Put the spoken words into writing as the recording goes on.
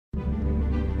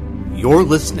You're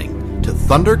listening to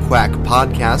Thunderquack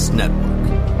Podcast Network.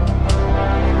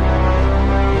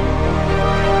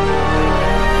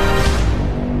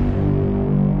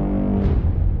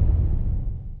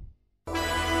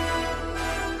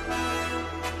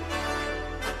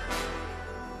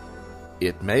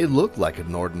 It may look like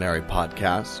an ordinary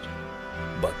podcast,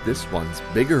 but this one's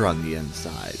bigger on the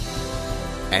inside,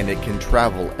 and it can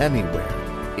travel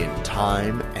anywhere in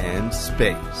time and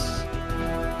space.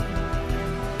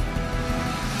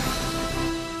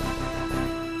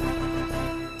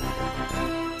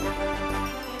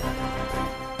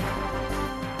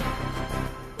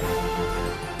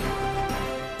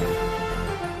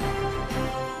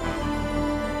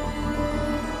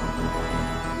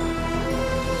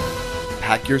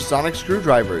 Pack your sonic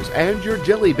screwdrivers and your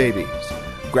jelly babies.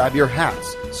 Grab your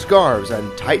hats, scarves,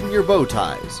 and tighten your bow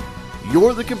ties.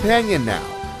 You're the companion now,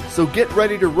 so get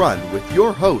ready to run with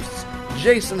your hosts,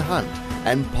 Jason Hunt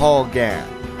and Paul Gann.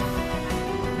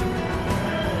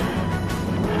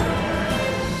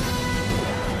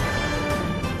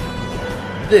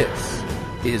 This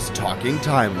is Talking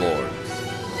Timelords.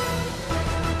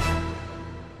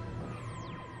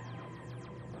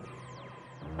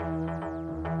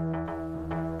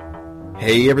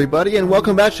 Hey everybody, and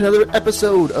welcome back to another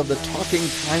episode of the Talking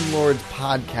Timelords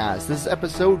podcast. This is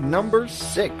episode number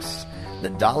 6,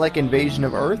 the Dalek Invasion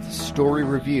of Earth story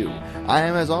review. I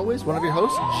am, as always, one of your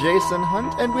hosts, Jason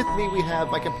Hunt, and with me we have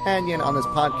my companion on this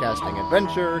podcasting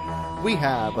adventure. We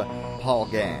have Paul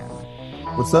Gann.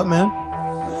 What's up, man?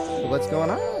 What's going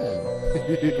on?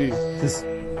 Just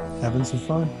having some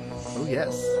fun. Oh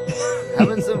yes,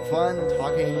 having some fun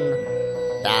talking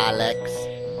Daleks.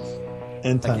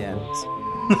 And Timelords.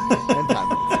 And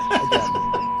Timelords. Again.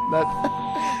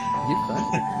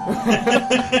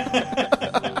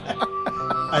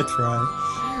 I try.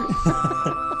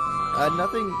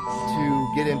 Nothing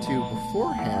to get into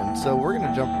beforehand, so we're going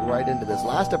to jump right into this.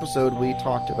 Last episode, we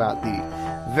talked about the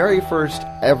very first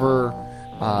ever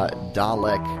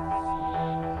Dalek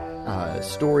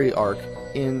story arc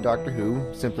in Doctor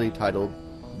Who, simply titled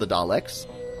The Daleks.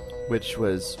 Which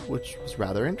was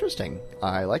rather interesting.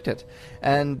 I liked it.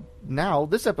 And now,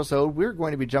 this episode, we're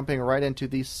going to be jumping right into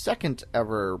the second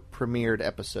ever premiered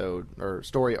episode, or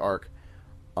story arc,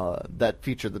 that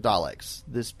featured the Daleks.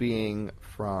 This being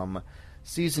from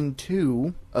Season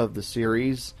 2 of the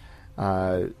series,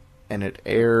 and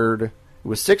it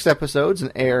was 6 episodes,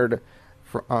 and aired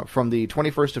from the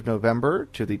 21st of November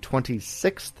to the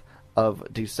 26th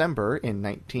of December in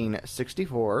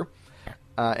 1964.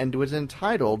 And was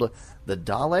entitled The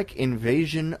Dalek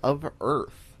Invasion of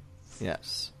Earth.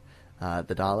 Yes.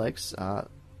 The Daleks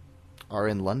are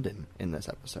in London in this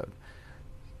episode.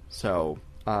 So,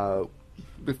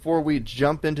 before we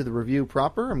jump into the review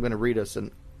proper, I'm going to read us a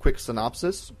quick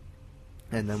synopsis,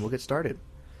 and then we'll get started.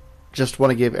 Just want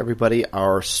to give everybody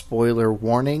our spoiler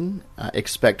warning.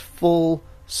 Expect full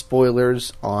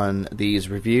spoilers on these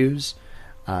reviews,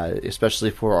 especially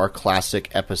for our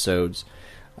classic episodes.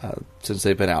 Since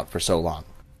they've been out for so long.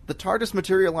 The TARDIS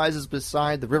materializes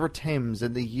beside the River Thames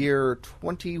in the year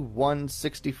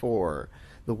 2164.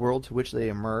 The world to which they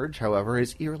emerge, however,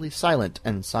 is eerily silent,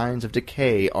 and signs of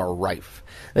decay are rife.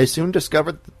 They soon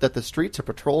discover that the streets are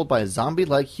patrolled by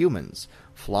zombie-like humans.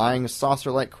 Flying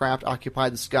saucer-like craft occupy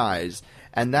the skies,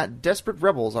 and that desperate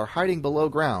rebels are hiding below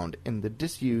ground in the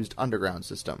disused underground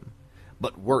system.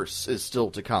 But worse is still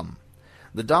to come.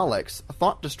 The Daleks,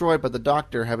 thought destroyed by the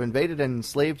Doctor, have invaded and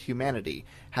enslaved humanity,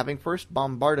 having first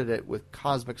bombarded it with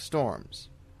cosmic storms.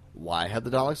 Why have the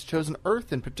Daleks chosen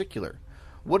Earth in particular?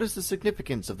 What is the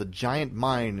significance of the giant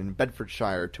mine in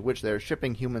Bedfordshire to which they are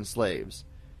shipping human slaves?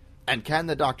 And can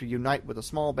the Doctor unite with a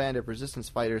small band of resistance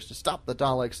fighters to stop the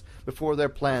Daleks before their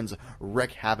plans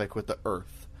wreak havoc with the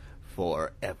Earth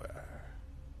forever?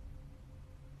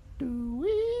 Do we?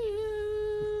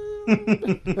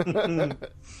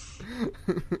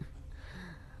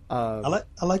 I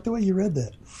like the way you read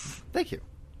that. Thank you.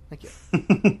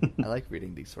 I like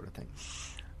reading these sort of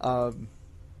things.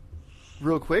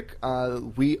 Real quick,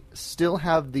 we still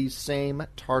have the same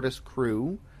TARDIS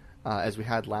crew as we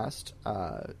had last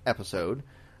episode.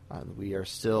 We are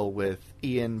still with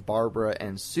Ian, Barbara,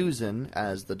 and Susan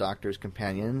as the Doctor's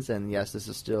companions, and yes, this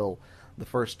is still the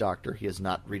first Doctor. He has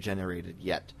not regenerated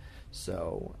yet.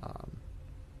 So,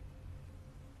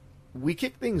 we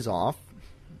kick things off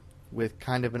with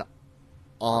kind of an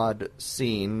odd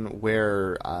scene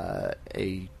where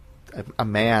a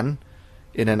man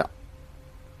in an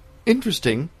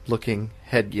interesting-looking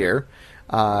headgear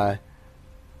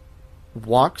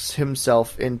walks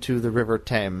himself into the River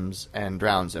Thames and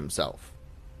drowns himself.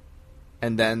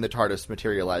 And then the TARDIS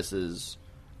materializes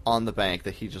on the bank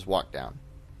that he just walked down.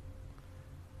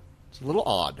 It's a little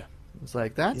odd. It's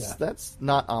like, that's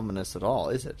not ominous at all,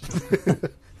 is it?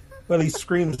 Well, he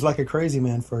screams like a crazy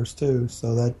man first, too,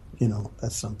 so that,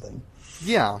 that's something.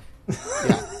 Yeah.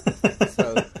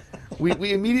 So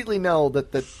we immediately know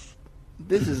that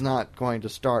this is not going to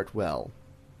start well.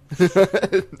 But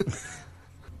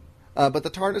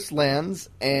the TARDIS lands,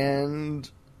 and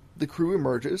the crew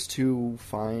emerges to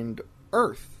find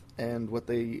Earth and what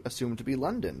they assume to be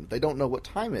London. They don't know what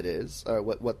time it is,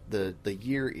 what the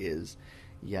year is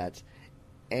yet.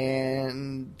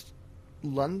 And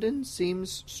London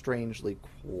seems strangely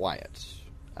quiet.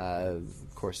 Of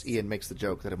course, Ian makes the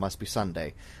joke that it must be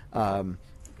Sunday. But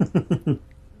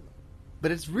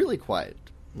it's really quiet.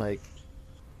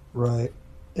 Right.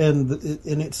 And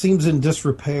it seems in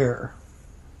disrepair.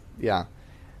 Yeah.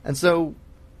 And so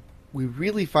we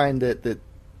really find that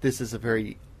this is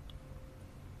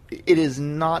it is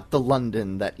not the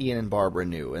London that Ian and Barbara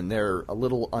knew, and they're a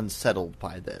little unsettled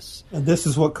by this. And this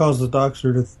is what caused the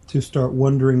Doctor to start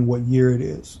wondering what year it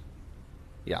is.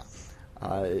 Yeah.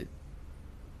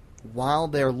 While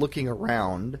they're looking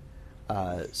around,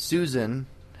 Susan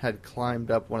had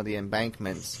climbed up one of the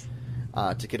embankments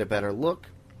to get a better look,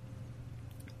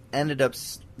 ended up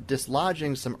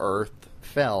dislodging some earth,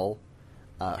 fell,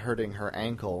 hurting her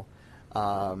ankle,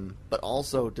 but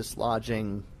also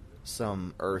dislodging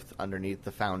some earth underneath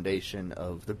the foundation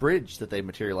of the bridge that they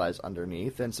materialize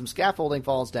underneath, and some scaffolding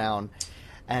falls down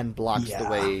and blocks the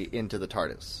way into the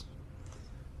TARDIS.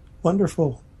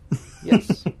 Wonderful.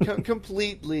 Yes.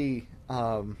 Completely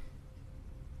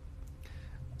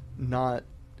not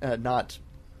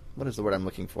what is the word I'm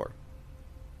looking for?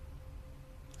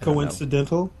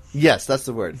 Coincidental? Yes, that's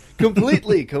the word.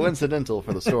 Completely coincidental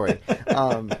for the story.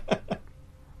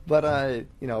 But,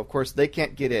 of course, they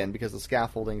can't get in because the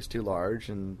scaffolding's too large,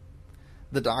 and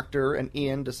the Doctor and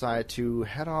Ian decide to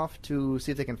head off to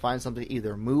see if they can find something to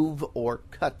either move or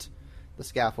cut the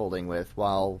scaffolding with,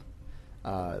 while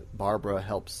Barbara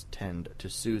helps tend to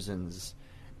Susan's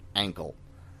ankle,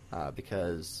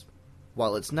 because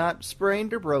while it's not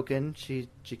sprained or broken, she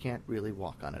can't really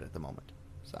walk on it at the moment.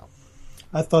 So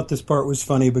I thought this part was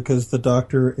funny because the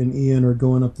Doctor and Ian are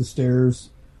going up the stairs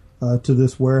to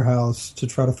this warehouse to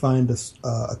try to find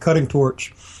a cutting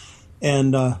torch.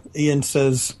 And Ian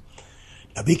says,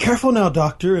 "Now be careful now,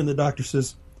 Doctor." And the Doctor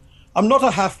says, "I'm not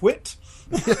a half-wit."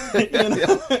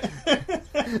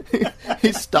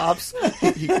 He stops.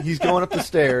 He's going up the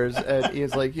stairs, and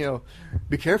Ian's like,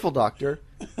 "Be careful, Doctor."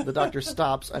 The Doctor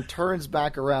stops and turns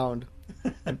back around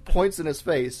and points in his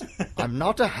face. "I'm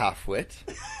not a half-wit."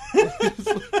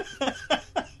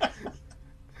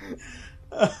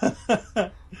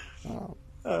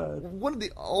 One of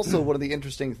the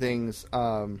interesting things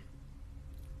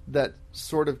that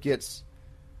sort of gets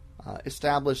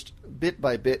established bit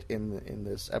by bit in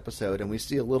this episode, and we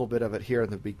see a little bit of it here in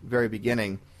the very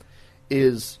beginning,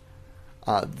 is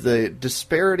the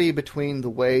disparity between the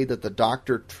way that the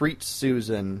Doctor treats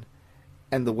Susan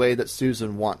and the way that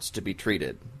Susan wants to be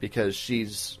treated, because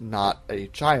she's not a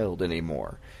child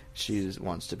anymore. She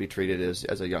wants to be treated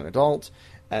as a young adult,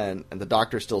 and the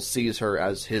Doctor still sees her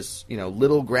as his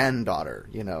little granddaughter,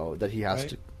 that he has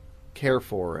to care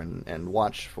for and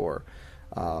watch for.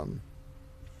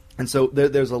 And so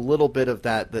there's a little bit of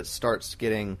that starts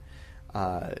getting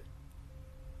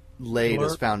laid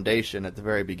as foundation at the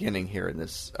very beginning here in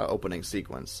this opening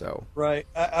sequence. So right.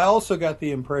 I also got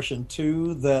the impression,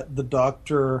 too, that the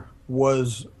Doctor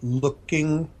was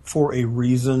looking for a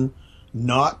reason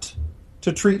not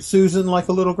to treat Susan like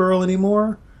a little girl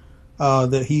anymore.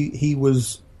 That he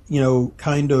was,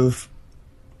 kind of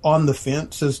on the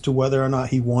fence as to whether or not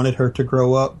he wanted her to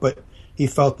grow up, but he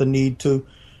felt the need to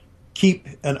keep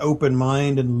an open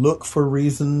mind and look for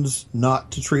reasons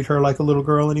not to treat her like a little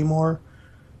girl anymore.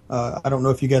 I don't know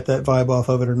if you got that vibe off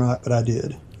of it or not, but I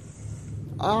did.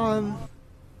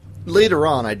 Later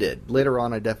on, I did. Later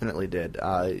on, I definitely did.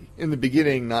 In the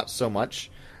beginning, not so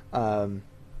much,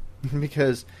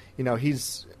 because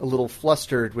he's a little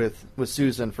flustered with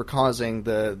Susan for causing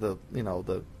the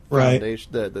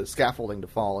foundation, the scaffolding to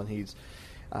fall, and he's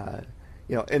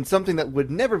and something that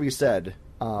would never be said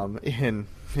in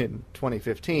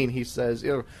 2015. He says,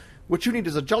 "What you need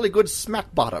is a jolly good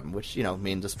smack bottom," which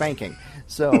means a spanking.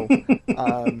 So,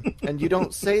 and you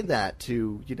don't say that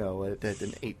to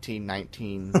an 18,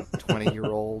 19,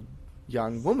 20-year-old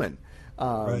young woman.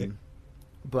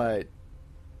 But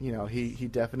he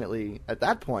definitely, at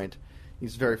that point,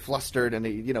 he's very flustered, and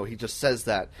he just says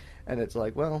that, and it's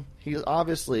like, well, he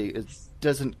obviously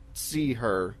doesn't see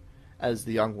her as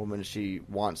the young woman she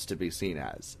wants to be seen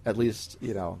as, at least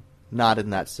not in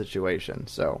that situation.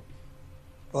 So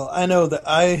Well, I know that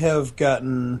I have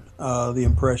gotten the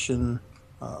impression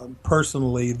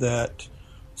personally that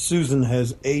Susan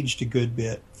has aged a good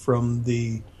bit from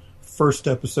the first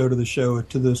episode of the show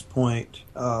to this point.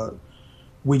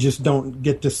 We just don't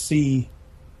get to see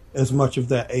as much of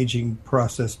that aging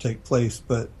process take place,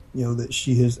 but that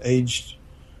she has aged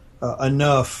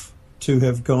enough to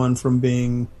have gone from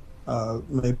being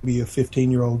maybe a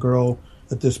 15-year-old girl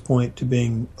at this point to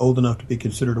being old enough to be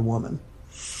considered a woman.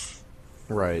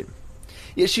 Right.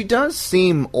 Yeah, she does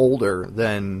seem older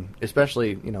than,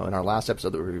 especially, in our last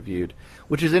episode that we reviewed,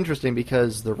 which is interesting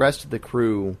because the rest of the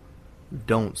crew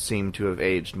don't seem to have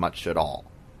aged much at all.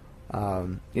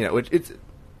 It's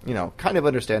kind of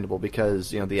understandable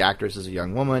because, the actress is a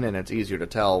young woman and it's easier to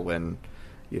tell when,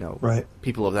 right.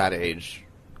 people of that age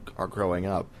are growing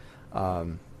up.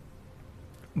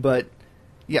 But,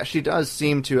 yeah, she does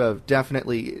seem to have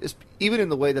definitely, even in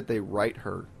the way that they write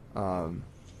her,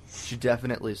 she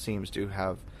definitely seems to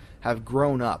have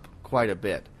grown up quite a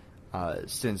bit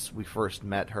since we first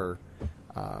met her,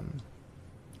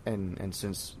 and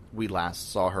since we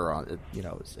last saw her on,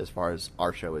 as far as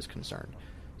our show is concerned.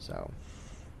 So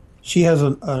she has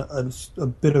a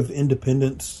bit of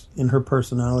independence in her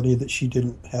personality that she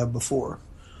didn't have before.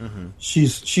 Mm-hmm.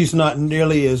 She's not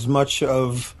nearly as much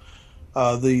of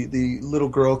the little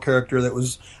girl character that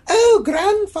was, oh,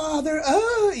 grandfather,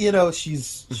 oh,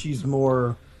 she's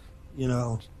more.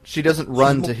 She doesn't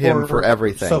run to him for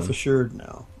everything. Self-assured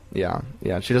now. Yeah.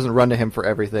 She doesn't run to him for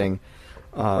everything,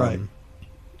 right?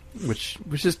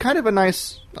 Which is kind of a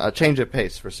nice change of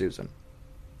pace for Susan.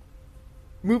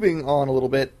 Moving on a little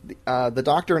bit, the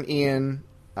Doctor and Ian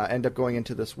end up going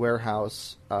into this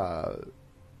warehouse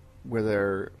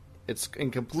where it's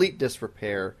in complete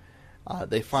disrepair.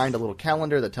 They find a little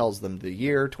calendar that tells them the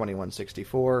year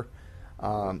 2164.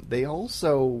 They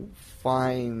also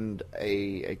find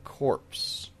a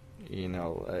corpse,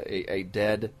 a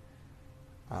dead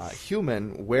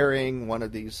human wearing one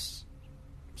of these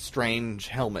strange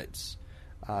helmets.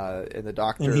 And the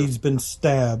Doctor... And he's been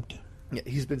stabbed. Yeah,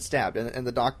 he's been stabbed. And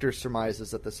the Doctor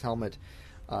surmises that this helmet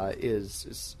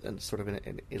is sort of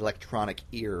an electronic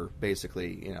ear,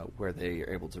 basically, where they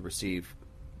are able to receive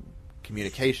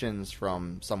communications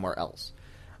from somewhere else.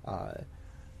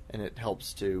 And it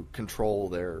helps to control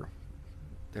their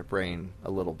brain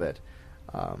a little bit.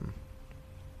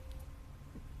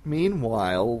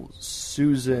 Meanwhile,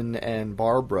 Susan and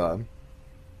Barbara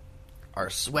are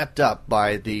swept up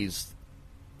by these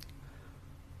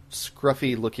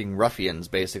scruffy-looking ruffians,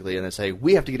 basically, and they say,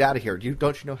 "We have to get out of here.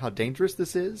 Don't you know how dangerous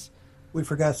this is?" We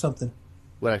forgot something.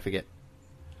 What did I forget?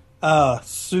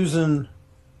 Susan...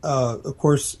 of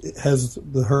course, has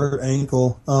the hurt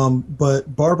ankle,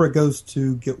 but Barbara goes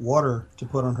to get water to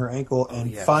put on her ankle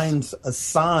and finds a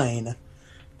sign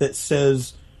that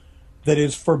says that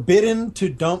it's forbidden to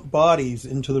dump bodies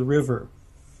into the river.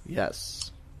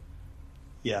 Yes.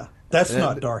 Yeah, that's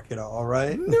not dark at all,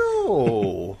 right?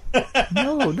 No.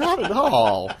 No, not at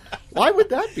all. Why would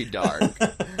that be dark?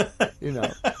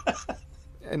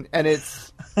 And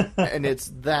it's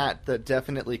that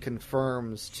definitely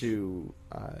confirms to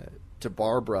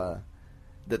Barbara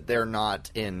that they're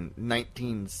not in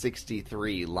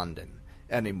 1963 London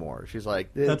anymore. She's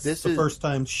like, this is the first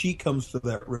time she comes to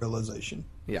that realization.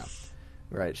 Yeah,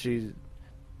 right. She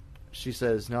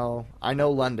says, "No, I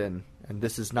know London, and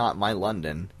this is not my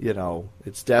London.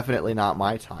 It's definitely not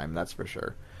my time. That's for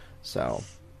sure." So,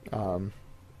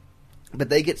 but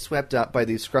they get swept up by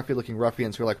these scruffy-looking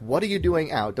ruffians who are like, "What are you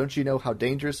doing out? Don't you know how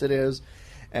dangerous it is?"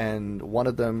 And one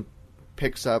of them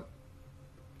picks up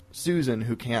Susan,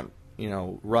 who can't,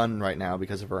 run right now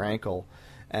because of her ankle,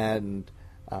 and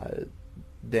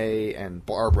they and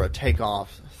Barbara take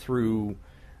off through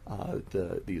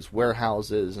these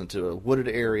warehouses into a wooded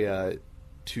area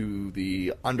to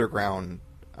the underground.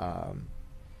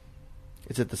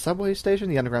 Is it the subway station?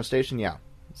 The underground station? Yeah,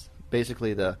 it's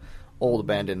basically the old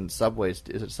abandoned subway. Is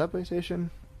it a subway station?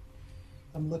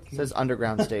 I'm looking. It says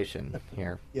underground station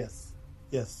here. Yes,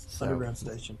 so, underground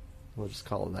station. We'll just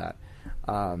call it that.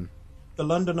 The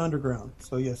London Underground.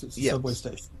 So yes, it's a subway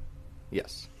station.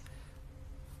 Yes.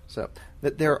 So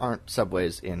there aren't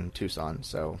subways in Tucson,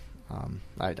 so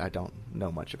I don't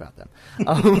know much about them.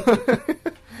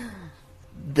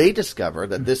 They discover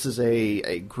that this is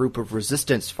a group of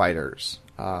resistance fighters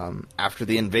after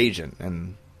the invasion,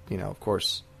 and of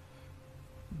course,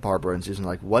 Barbara and Susan are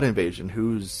like, "What invasion?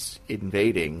 Who's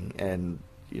invading?" And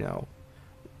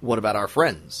what about our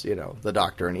friends? The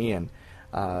Doctor and Ian.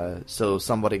 So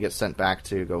somebody gets sent back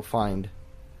to go find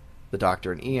the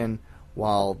Doctor and Ian,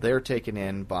 while they're taken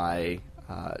in by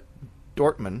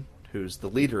Dortmund, who's the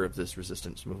leader of this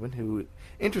resistance movement, who,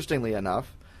 interestingly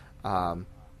enough,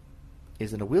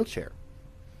 is in a wheelchair.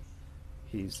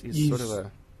 He's sort of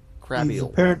a crabby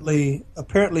old man.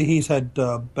 Apparently he's had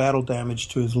battle damage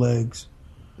to his legs.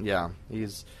 Yeah,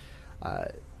 he's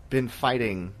been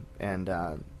fighting,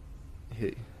 and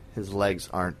his legs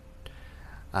aren't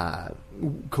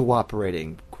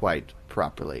cooperating quite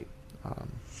properly.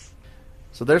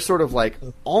 So they're sort of like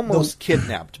almost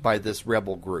kidnapped by this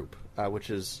rebel group, which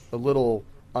is a little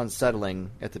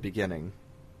unsettling at the beginning.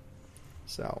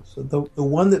 So the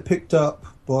one that picked up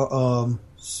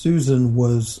Susan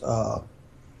was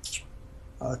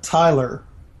Tyler,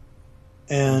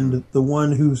 and the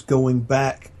one who's going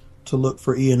back to look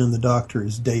for Ian and the Doctor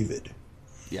is David.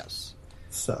 Yes.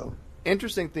 So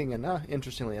interestingly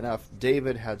enough,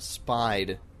 David had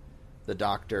spied the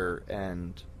Doctor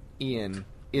and Ian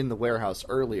in the warehouse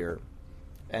earlier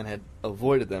and had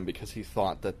avoided them because he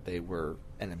thought that they were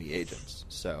enemy agents.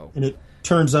 So, and it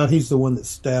turns out he's the one that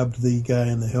stabbed the guy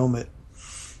in the helmet.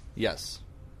 Yes.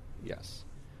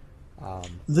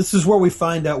 This is where we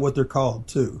find out what they're called,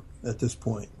 too, at this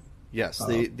point. Yes,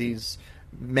 these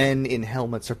men in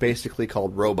helmets are basically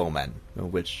called Robo-Men,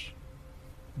 which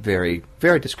very,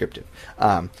 very descriptive.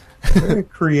 Very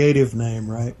creative name,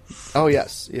 right? Oh,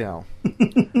 yes,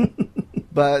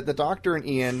 But the Doctor and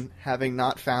Ian, having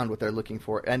not found what they're looking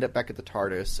for, end up back at the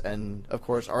TARDIS, and, of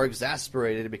course, are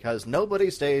exasperated because nobody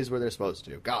stays where they're supposed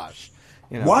to. Gosh.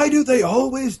 Why do they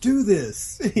always do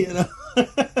this?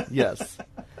 Yes.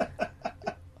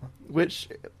 Which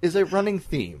is a running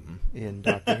theme in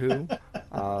Doctor Who.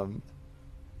 Of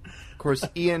course,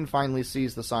 Ian finally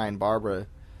sees the sign Barbara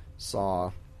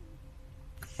saw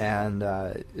and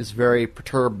is very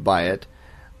perturbed by it.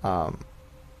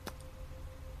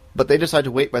 But they decide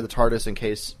to wait by the TARDIS in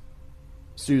case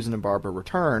Susan and Barbara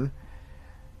return.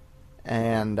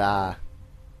 And by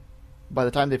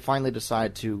the time they finally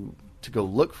decide to go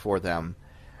look for them,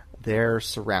 they're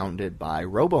surrounded by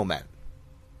Robo-Men.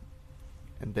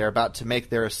 And they're about to make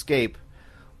their escape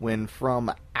when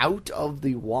from out of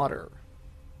the water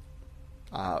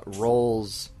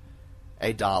rolls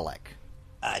a Dalek.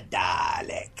 A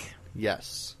Dalek.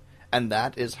 Yes. And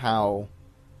that is how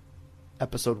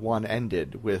Episode 1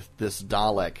 ended, with this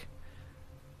Dalek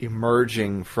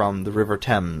emerging from the River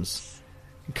Thames,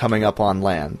 coming up on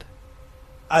land.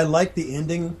 I like the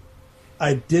ending.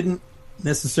 I didn't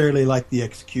necessarily like the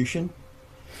execution.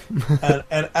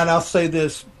 and I'll say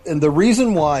this, and the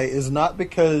reason why is not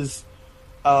because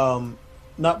I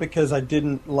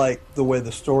didn't like the way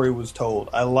the story was told.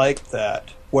 I liked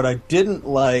that. What I didn't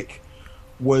like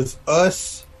was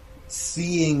us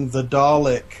seeing the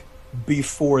Dalek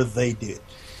before they did.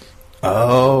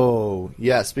 Oh,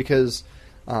 yes, because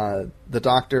the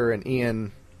Doctor and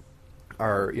Ian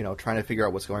are, trying to figure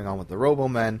out what's going on with the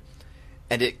Robo-Men,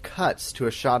 and it cuts to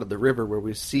a shot of the river where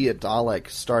we see a Dalek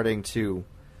starting to,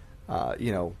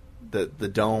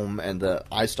 the dome and the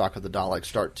eye stalk of the Dalek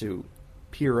start to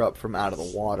peer up from out of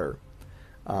the water.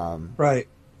 Right.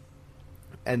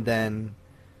 And then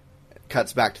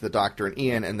cuts back to the Doctor and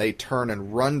Ian, and they turn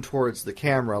and run towards the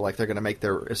camera like they're going to make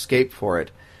their escape for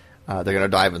it. They're going to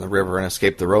dive in the river and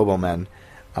escape the Robo-Men.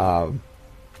 And,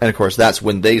 of course, that's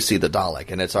when they see the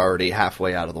Dalek, and it's already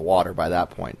halfway out of the water by that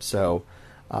point. So,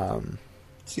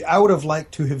 see, I would have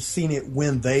liked to have seen it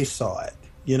when they saw it.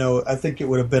 I think it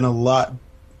would have been a lot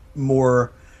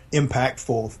more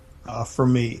impactful for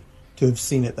me to have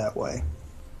seen it that way.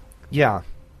 Yeah.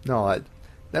 No,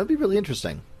 that would be really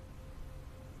interesting.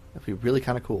 That'd be really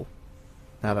kind of cool.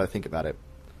 Now that I think about it,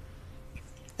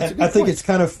 and I think it's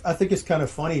kind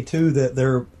of funny too that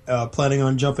they're planning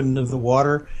on jumping into the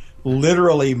water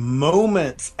literally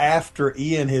moments after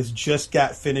Ian has just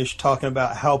got finished talking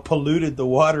about how polluted the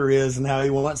water is and how he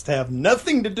wants to have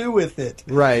nothing to do with it.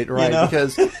 Right.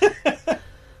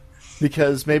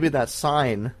 Because maybe that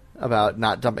sign about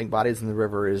not dumping bodies in the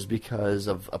river is because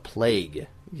of a plague.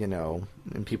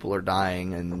 And people are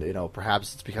dying, and,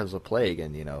 perhaps it's because of a plague,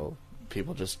 and,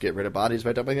 people just get rid of bodies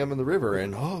by dumping them in the river,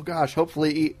 and, oh gosh,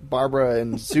 hopefully Barbara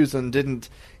and Susan didn't,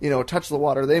 touch the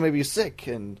water, they may be sick,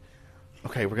 and,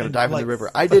 okay, we're going to dive in the river.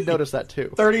 I did notice that,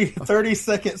 too. 30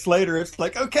 seconds later, it's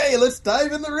like, okay, let's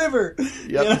dive in the river.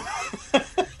 Yep.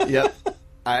 Yep.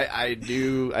 I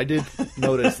did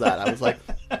notice that. I was like,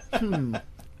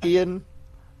 Ian,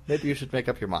 maybe you should make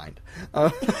up your mind.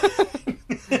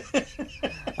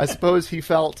 I suppose he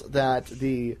felt that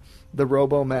the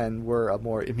Robo-Men were a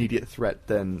more immediate threat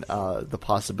than the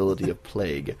possibility of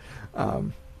plague.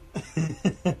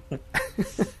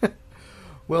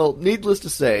 Well, needless to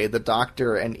say, the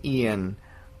Doctor and Ian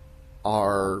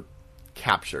are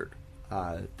captured.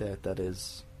 That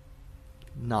is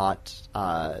not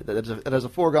that is a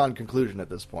foregone conclusion at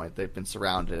this point. They've been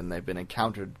surrounded and they've been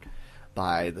encountered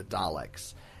by the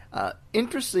Daleks.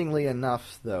 Interestingly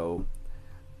enough, though,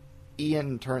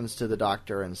 Ian turns to the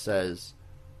Doctor and says,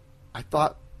 "I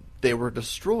thought they were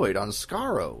destroyed on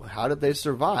Skaro. How did they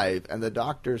survive?" And the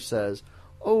Doctor says,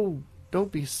 "Oh,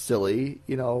 don't be silly.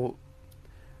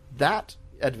 That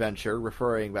adventure,"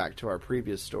 referring back to our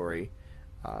previous story,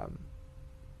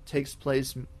 takes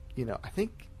place, I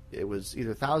think it was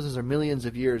either thousands or millions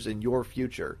of years in your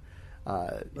future.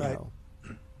 Right.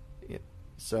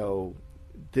 So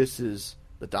this is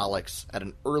the Daleks at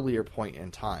an earlier point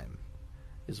in time,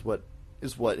 is what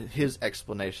his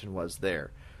explanation was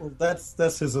there. Well,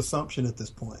 that's his assumption at this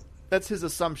point. That's his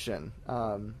assumption.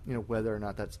 Whether or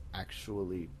not that's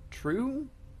actually true,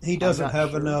 he doesn't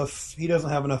have enough. He doesn't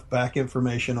have enough back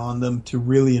information on them to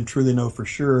really and truly know for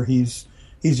sure. He's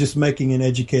just making an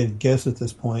educated guess at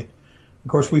this point.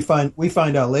 Of course, we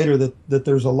find out later that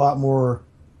there's a lot more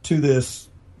to this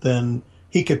than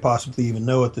he could possibly even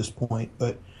know at this point.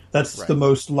 But that's the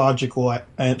most logical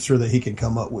answer that he can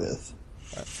come up with.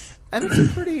 Right. And it's a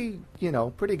pretty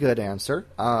good answer.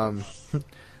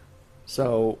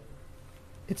 So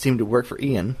it seemed to work for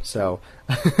Ian. So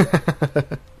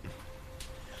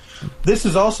this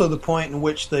is also the point in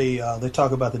which they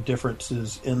talk about the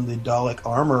differences in the Dalek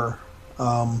armor,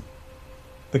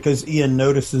 because Ian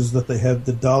notices that the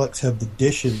Daleks have the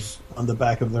dishes on the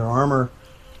back of their armor,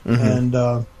 and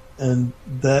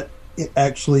that it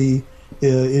actually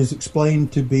is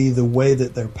explained to be the way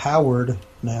that they're powered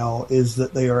now is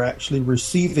that they are actually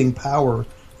receiving power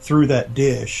through that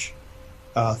dish,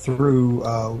 through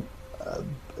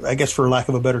I guess for lack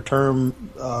of a better term,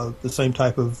 the same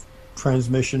type of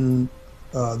transmission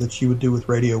that you would do with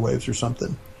radio waves or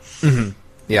something. Mm-hmm.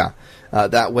 Yeah.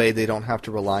 That way they don't have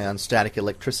to rely on static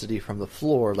electricity from the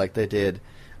floor like they did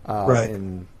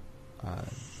in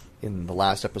the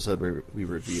last episode we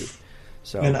reviewed.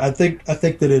 So, and I think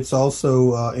that it's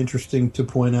also interesting to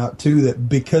point out too that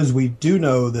because we do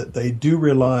know that they do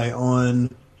rely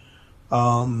on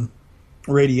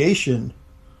radiation,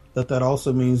 that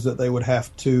also means that they would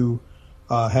have to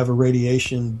have a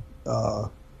radiation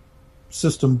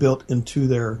system built into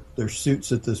their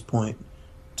suits at this point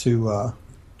to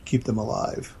keep them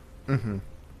alive. Mm-hmm.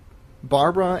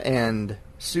 Barbara and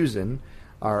Susan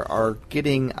are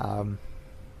getting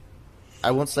I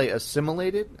won't say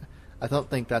assimilated. I don't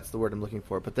think that's the word I'm looking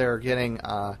for, but they're getting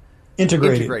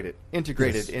integrated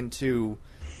yes. into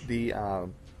the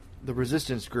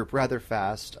resistance group rather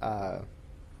fast.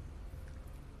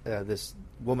 This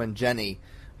woman Jenny,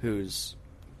 who's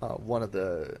one of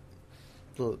the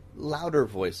louder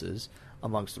voices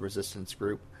amongst the resistance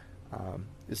group,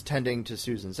 is tending to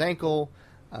Susan's ankle,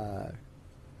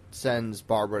 sends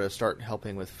Barbara to start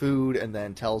helping with food, and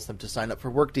then tells them to sign up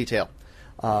for work detail.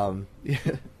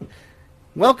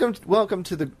 Welcome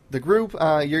to the group.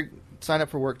 You're sign up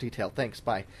for work detail. Thanks.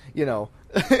 Bye.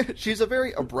 She's a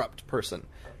very abrupt person,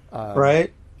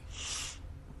 right?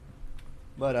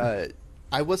 But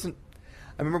I wasn't.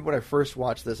 I remember when I first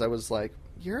watched this, I was like,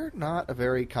 "You're not a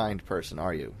very kind person,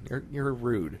 are you? You're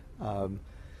rude."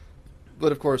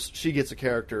 But of course, she gets a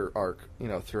character arc,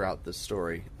 throughout this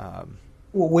story.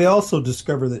 Well, we also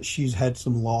discover that she's had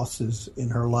some losses in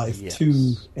her life yes.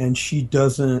 too, and she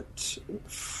doesn't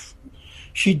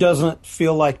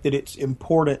feel like that it's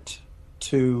important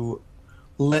to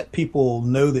let people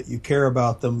know that you care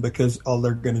about them because all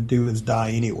they're going to do is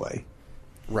die anyway.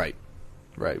 Right.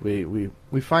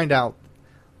 We find out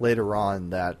later on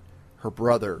that her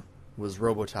brother was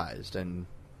robotized and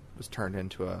was turned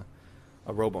into a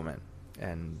Roboman.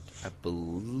 And I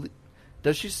believe...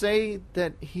 Does she say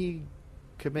that he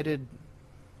committed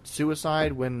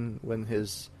suicide when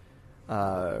his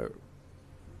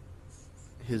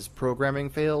programming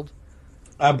failed?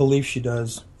 I believe she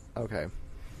does. Okay.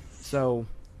 So,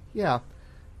 yeah.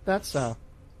 That's...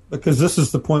 Because this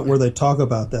is the point where they talk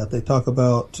about that. They talk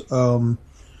about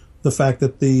the fact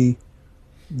that the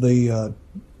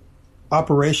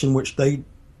operation, which they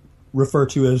refer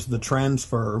to as the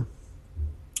transfer,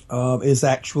 is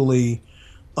actually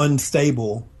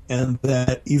unstable, and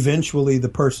that eventually the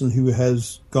person who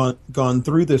has gone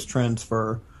through this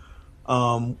transfer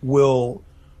will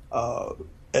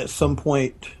at some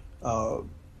point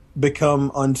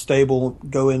become unstable,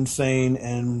 go insane,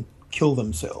 and kill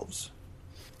themselves.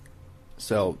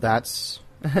 So that's...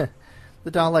 The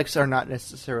Daleks are not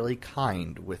necessarily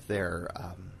kind with their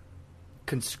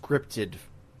conscripted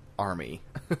army.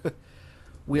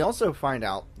 We also find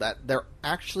out that there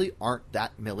actually aren't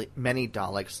that many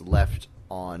Daleks left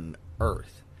on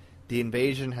Earth. The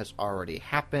invasion has already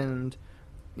happened.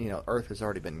 Earth has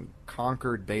already been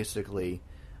conquered, basically.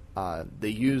 They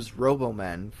use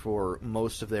Robomen for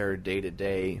most of their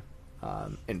day-to-day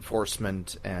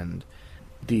enforcement and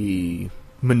the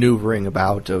maneuvering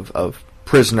about of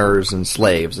prisoners and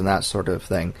slaves and that sort of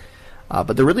thing.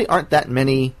 But there really aren't that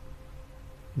many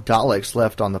Daleks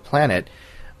left on the planet,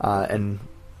 and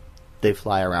they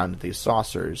fly around in these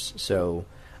saucers. So,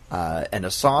 and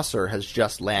a saucer has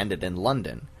just landed in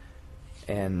London.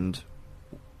 And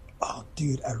oh,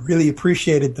 dude, I really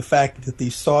appreciated the fact that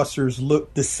these saucers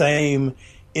look the same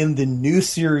in the new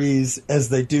series as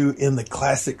they do in the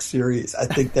classic series. I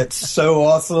think that's so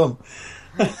awesome.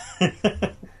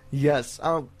 Yes.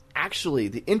 Actually,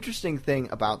 the interesting thing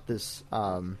about this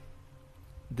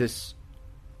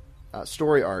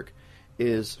story arc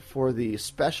is for the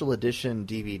special edition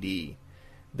DVD,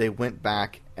 they went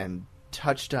back and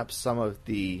touched up some of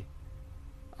the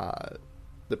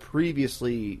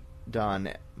previously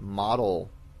done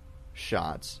model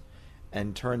shots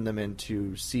and turned them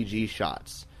into CG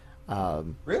shots.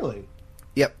 Really?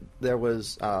 Yep. There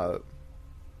was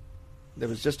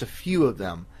just a few of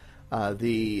them.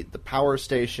 The power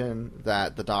station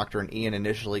that the Doctor and Ian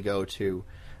initially go to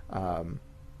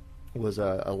was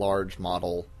a large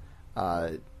model,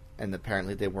 and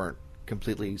apparently they weren't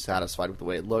completely satisfied with the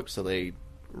way it looked, so they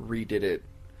redid it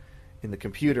in the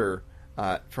computer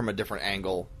from a different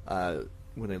angle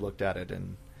when they looked at it,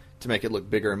 and to make it look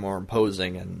bigger and more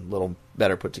imposing and a little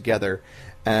better put together.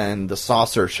 And the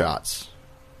saucer shots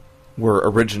were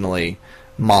originally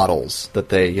models that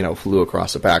they flew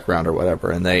across a background or whatever,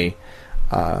 and they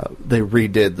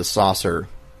redid the saucer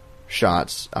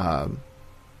shots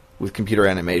with computer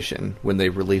animation when they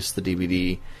released the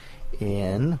DVD.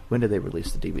 When did they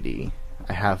release the DVD?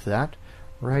 I have that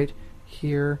right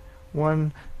here.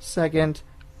 1 second.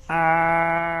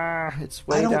 It's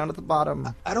way down at the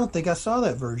bottom. I don't think I saw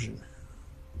that version.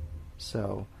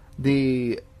 So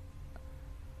the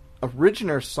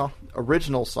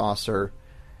original saucer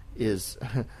is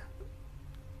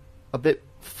a bit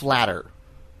flatter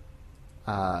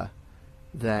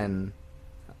than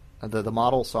the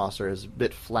model saucer is a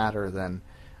bit flatter than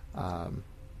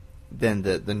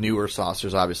the newer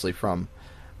saucers, obviously from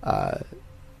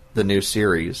the new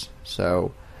series.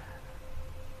 So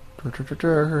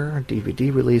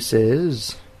DVD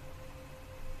releases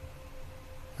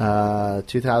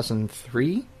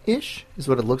 2003-ish is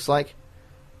what it looks like.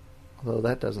 Although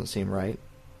that doesn't seem right.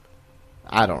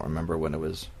 I don't remember when it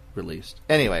was released.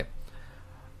 Anyway,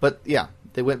 but yeah,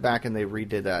 they went back and they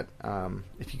redid that.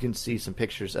 If you can see some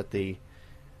pictures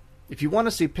if you want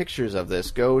to see pictures of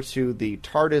this, go to the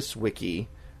TARDIS wiki,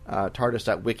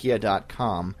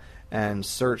 tardis.wikia.com, and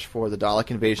search for the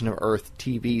Dalek Invasion of Earth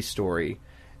TV story.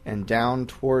 And down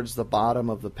towards the bottom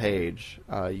of the page,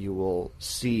 you will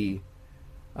see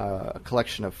a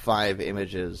collection of 5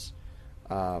 images.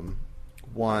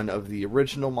 One of the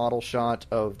original model shot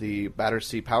of the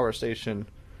Battersea Power Station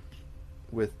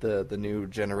with the new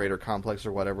generator complex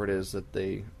or whatever it is that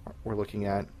they were looking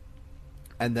at.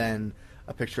 And then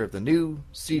a picture of the new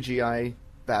CGI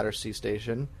Battersea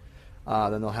Station.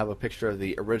 Then they'll have a picture of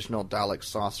the original Dalek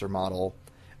saucer model.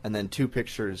 And then 2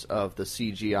 pictures of the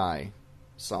CGI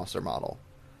saucer model.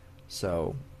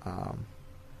 So,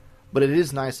 but it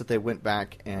is nice that they went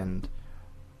back and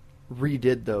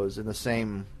redid those in the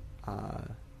same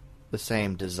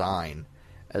design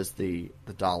as the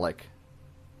Dalek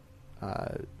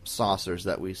saucers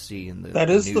that we see in the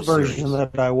That is new the version series.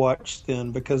 that I watched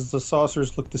then, because the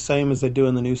saucers look the same as they do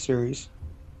in the new series.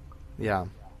 Yeah.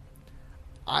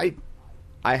 I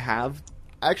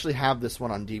actually have this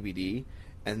one on DVD,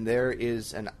 and there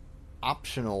is an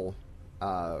optional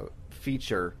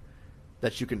feature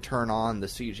that you can turn on the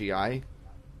CGI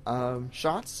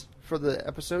shots for the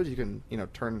episodes. You can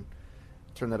turn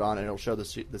that on, and it'll show the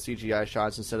CGI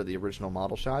shots instead of the original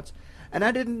model shots. And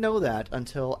I didn't know that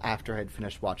until after I had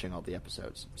finished watching all the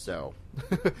episodes. So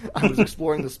I was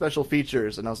exploring the special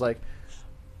features, and I was like,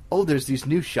 "Oh, there's these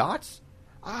new shots?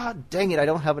 Ah, dang it! I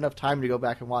don't have enough time to go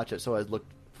back and watch it." So I looked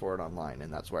for it online,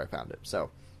 and that's where I found it.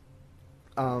 So,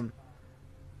 but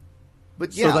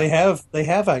yeah, So they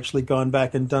have actually gone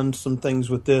back and done some things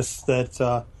with this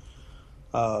that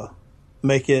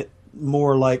make it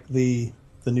more like the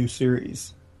new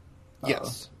series.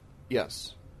 yes.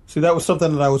 See, that was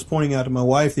something that I was pointing out to my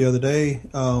wife the other day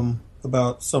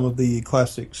about some of the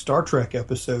classic Star Trek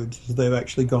episodes. They've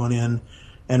actually gone in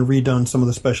and redone some of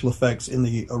the special effects in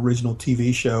the original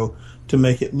TV show to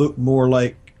make it look more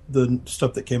like the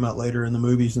stuff that came out later in the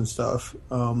movies and stuff.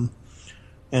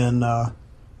 And I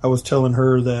was telling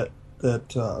her that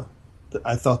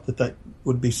I thought that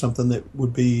would be something that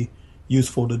would be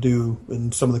useful to do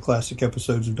in some of the classic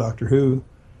episodes of Doctor Who.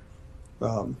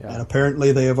 And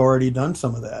apparently they have already done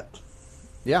some of that.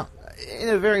 Yeah, in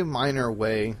a very minor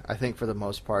way. I think for the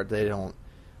most part they don't.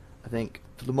 I think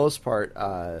for the most part,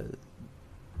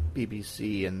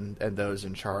 BBC and those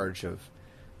in charge of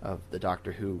the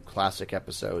Doctor Who classic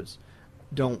episodes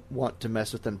don't want to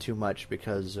mess with them too much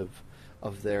because of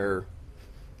their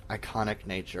iconic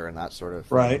nature and that sort of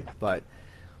thing. Right. But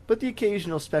the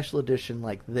occasional special edition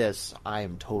like this, I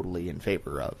am totally in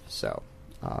favor of. So,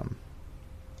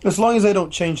 as long as they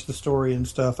don't change the story and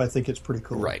stuff, I think it's pretty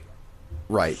cool.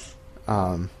 Right.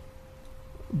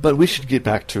 But we should get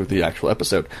back to the actual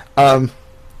episode.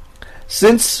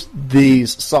 Since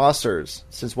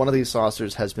one of these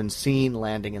saucers has been seen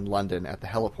landing in London at the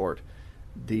heliport,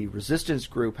 the resistance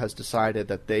group has decided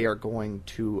that they are going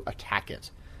to attack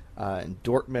it. And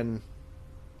Dortmund,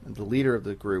 the leader of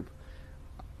the group,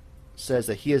 says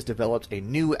that he has developed a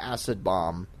new acid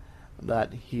bomb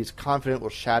that he's confident will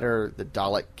shatter the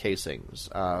Dalek casings,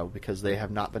 because they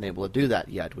have not been able to do that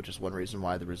yet, which is one reason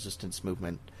why the resistance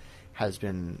movement has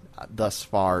been, thus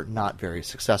far, not very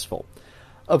successful.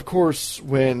 Of course,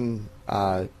 when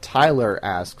Tyler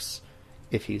asks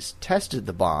if he's tested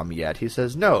the bomb yet, he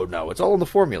says, no, it's all in the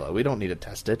formula. We don't need to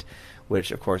test it,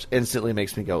 which, of course, instantly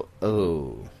makes me go,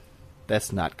 oh,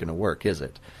 that's not going to work, is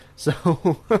it?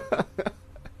 So,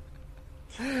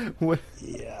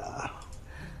 yeah.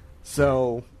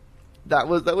 So that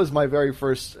was my very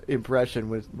first impression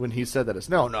when he said that. It's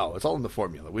no, it's all in the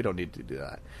formula. We don't need to do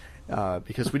that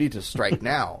because we need to strike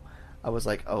now. I was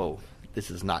like, oh,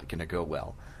 this is not going to go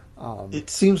well. It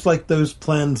seems like those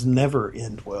plans never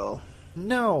end well.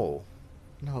 No,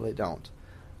 they don't.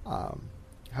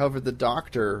 However, the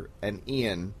Doctor and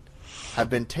Ian have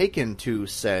been taken to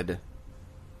said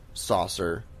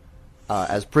saucer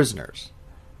as prisoners.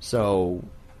 So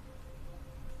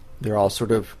they're all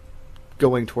sort of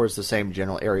going towards the same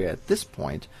general area at this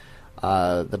point.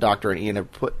 The Doctor and Ian are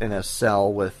put in a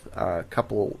cell with a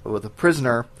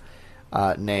prisoner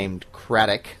named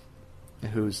Craddock,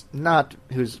 who's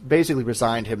basically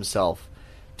resigned himself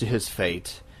to his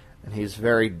fate, and he's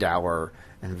very dour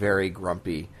and very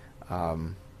grumpy.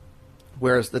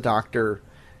 Whereas the Doctor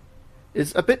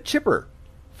is a bit chipper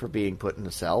for being put in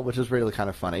a cell, which is really kind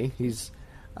of funny. He's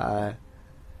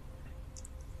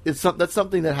that's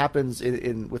something that happens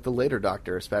in with the later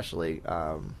Doctor, especially.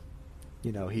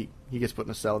 He gets put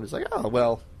in a cell and he's like, oh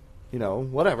well,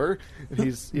 whatever. And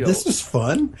he's this is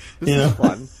fun. This is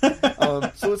fun.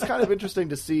 So it's kind of interesting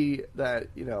to see that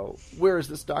whereas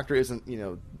this Doctor isn't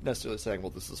necessarily saying,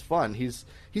 well, this is fun. He's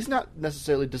not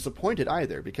necessarily disappointed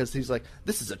either, because he's like,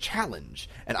 this is a challenge,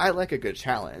 and I like a good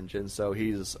challenge, and so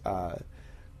he's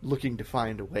looking to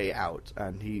find a way out,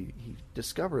 and he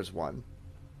discovers one,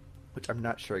 which I'm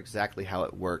not sure exactly how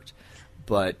it worked,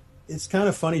 but it's kind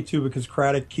of funny too, because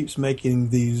Craddock keeps making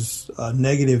these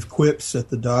negative quips at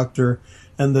the Doctor,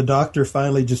 and the Doctor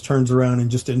finally just turns around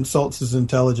and just insults his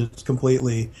intelligence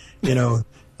completely.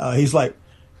 He's like,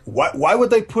 "Why would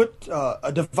they put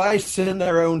a device in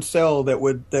their own cell that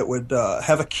would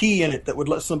have a key in it that would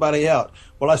let somebody out?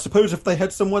 Well, I suppose if they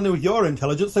had someone with your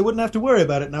intelligence, they wouldn't have to worry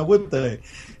about it now, would they?"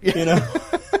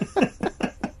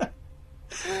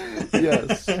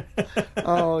 Yes.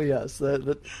 Oh, yes.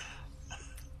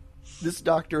 This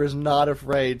Doctor is not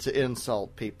afraid to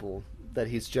insult people that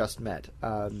he's just met.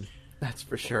 That's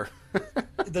for sure.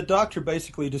 The Doctor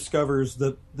basically discovers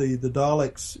that the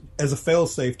Daleks, as a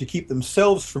failsafe to keep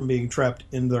themselves from being trapped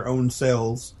in their own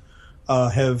cells,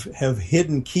 have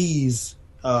hidden keys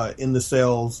in the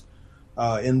cells,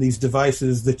 in these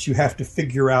devices that you have to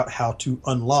figure out how to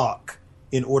unlock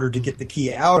in order to get the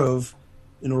key out of,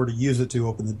 in order to use it to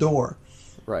open the door.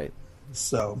 Right.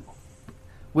 So,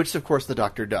 which, of course, the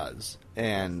Doctor does.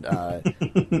 And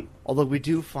although we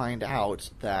do find out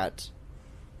that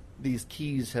these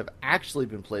keys have actually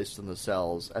been placed in the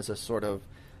cells as a sort of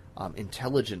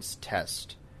intelligence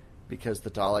test, because the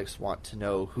Daleks want to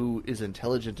know who is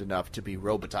intelligent enough to be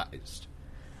robotized.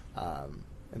 And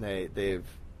they've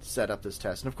set up this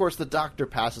test. And, of course, the Doctor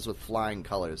passes with flying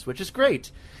colors, which is great.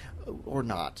 Or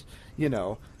not,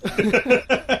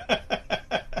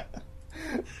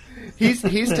 He's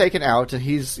taken out, and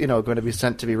he's going to be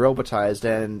sent to be robotized,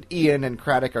 and Ian and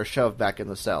Craddock are shoved back in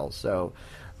the cell. So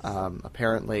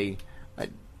apparently,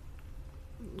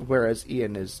 whereas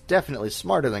Ian is definitely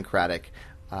smarter than Craddock,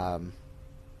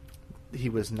 he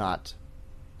was not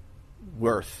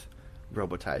worth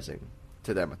robotizing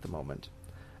to them at the moment.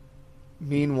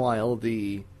 Meanwhile,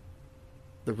 the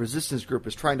resistance group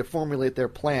is trying to formulate their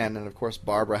plan, and of course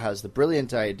Barbara has the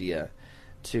brilliant idea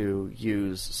to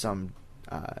use some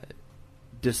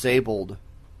disabled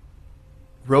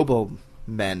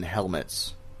Robo-Men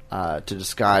helmets to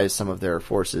disguise some of their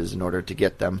forces in order to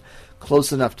get them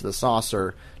close enough to the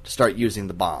saucer to start using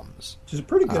the bombs. Which is a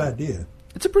pretty good idea.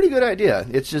 It's a pretty good idea.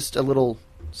 It's just a little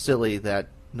silly that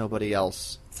nobody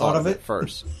else thought of it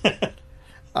first.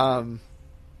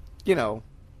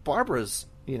 Barbara's,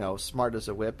 smart as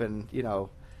a whip, and,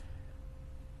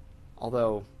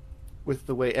 although with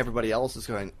the way everybody else is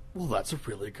going, well, that's a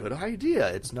really good idea.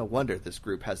 It's no wonder this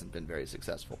group hasn't been very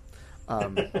successful.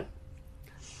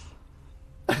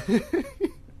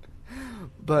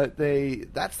 But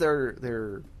that's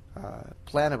their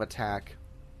plan of attack.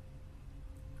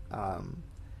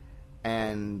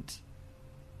 And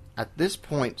at this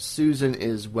point, Susan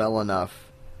is well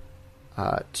enough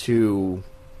to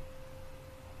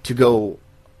go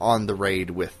on the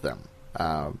raid with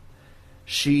them.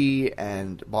 She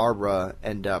and Barbara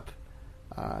end up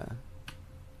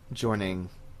joining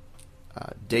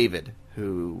David,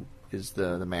 who is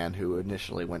the man who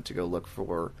initially went to go look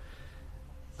for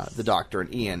the Doctor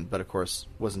and Ian, but of course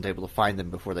wasn't able to find them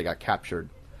before they got captured.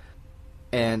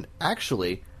 And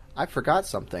actually, I forgot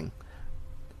something.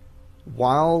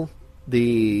 While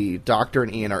the Doctor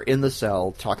and Ian are in the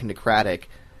cell talking to Craddock,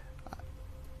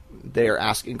 they are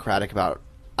asking Craddock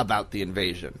about the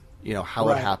invasion. How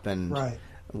it happened,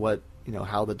 what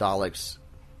how the Daleks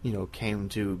came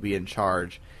to be in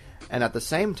charge. And at the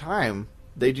same time,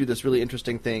 they do this really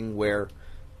interesting thing where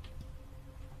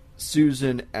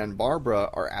Susan and Barbara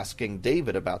are asking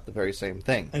David about the very same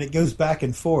thing. And it goes back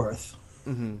and forth.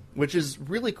 Mm-hmm. Which is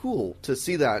really cool to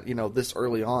see that, this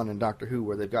early on in Doctor Who,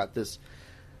 where they've got this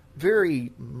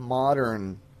very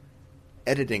modern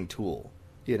editing tool.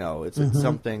 It's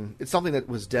something that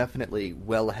was definitely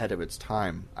well ahead of its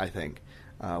time, I think,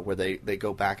 where they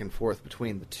go back and forth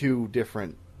between the two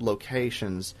different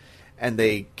locations, and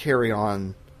they carry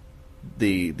on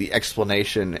the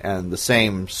explanation and the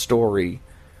same story.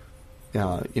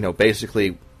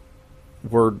 Basically,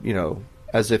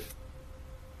 as if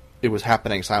it was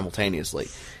happening simultaneously,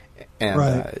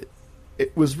 and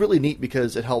it was really neat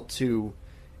because it helped to.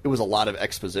 It was a lot of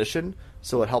exposition,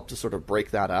 so it helped to sort of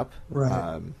break that up.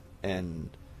 Right.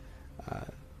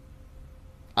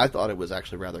 I thought it was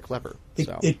actually rather clever.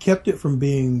 It kept it from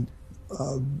being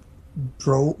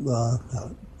drolling,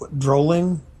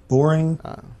 boring.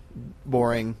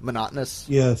 Boring, monotonous.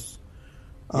 Yes.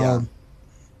 Yeah.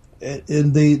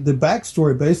 And the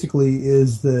backstory basically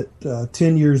is that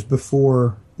 10 years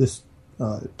before this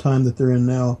time that they're in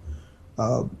now,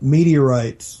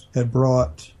 meteorites had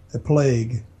brought a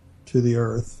plague to the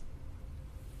Earth.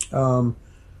 And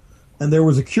there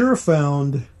was a cure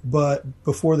found, but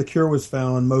before the cure was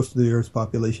found, most of the Earth's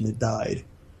population had died.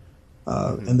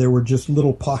 And there were just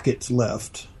little pockets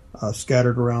left,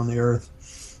 scattered around the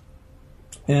Earth.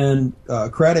 And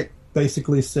Craddock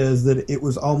basically says that it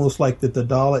was almost like that the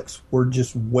Daleks were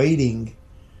just waiting,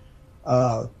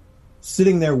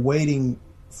 sitting there waiting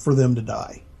for them to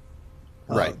die.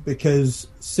 Right. Because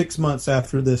 6 months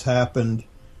after this happened,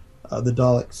 the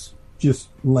Daleks just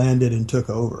landed and took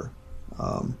over.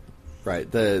 Right.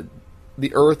 The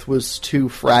Earth was too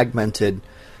fragmented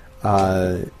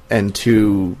and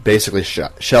too basically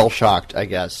shell-shocked, I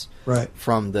guess,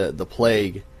 from the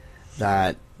plague,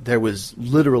 that there was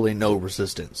literally no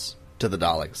resistance to the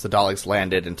Daleks. The Daleks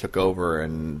landed and took over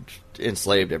and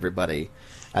enslaved everybody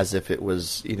as if it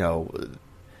was, an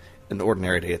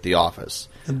ordinary day at the office.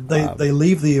 And they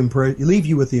leave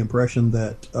you with the impression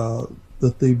that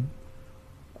the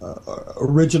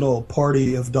original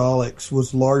party of Daleks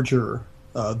was larger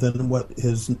than what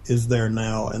is there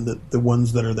now, and that the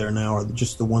ones that are there now are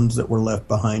just the ones that were left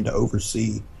behind to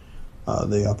oversee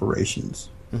the operations.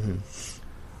 Mm-hmm.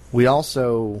 We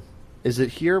also... Is it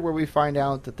here where we find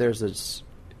out that there's this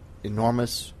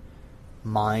enormous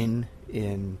mine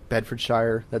in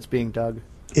Bedfordshire that's being dug?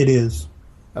 It is.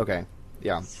 Okay,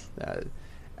 yeah.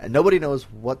 And nobody knows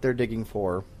what they're digging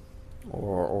for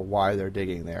or why they're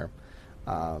digging there.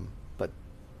 But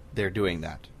they're doing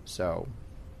that. So,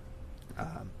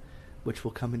 which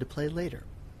will come into play later.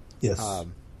 Yes.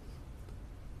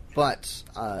 But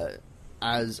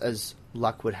as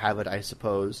luck would have it, I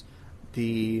suppose,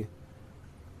 the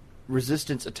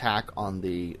Resistance attack on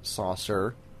the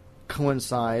saucer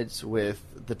coincides with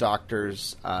the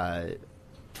Doctor's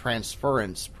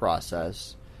transference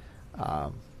process,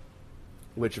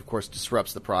 which of course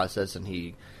disrupts the process, and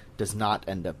he does not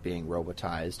end up being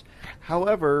robotized.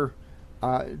 However,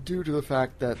 due to the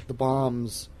fact that the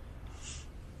bombs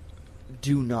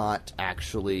are not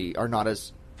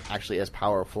as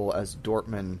powerful as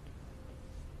Dortmund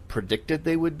predicted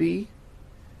they would be,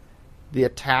 the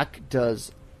attack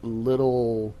does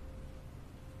little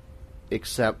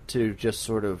except to just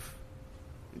sort of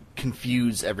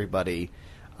confuse everybody.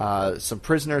 Some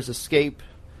prisoners escape.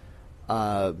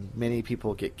 Many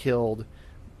people get killed.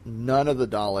 None of the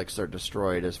Daleks are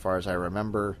destroyed, as far as I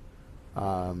remember.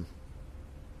 Although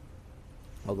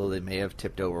they may have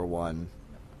tipped over one.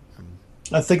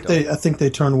 I think they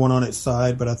turned one on its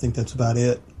side, but I think that's about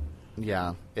it.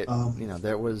 Yeah,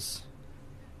 there was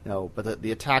but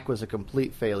the attack was a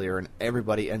complete failure, and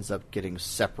everybody ends up getting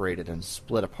separated and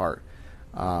split apart.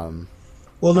 Well,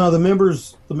 no, the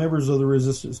members of the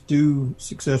Resistance do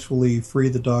successfully free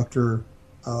the Doctor,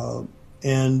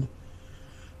 and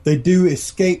they do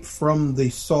escape from the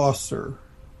saucer.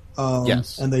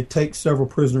 Yes, and they take several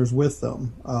prisoners with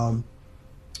them.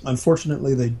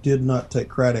 Unfortunately, they did not take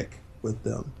Craddock with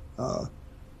them.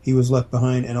 He was left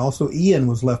behind, and also Ian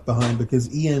was left behind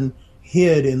because Ian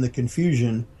hid in the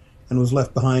confusion and was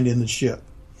left behind in the ship.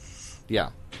 Yeah.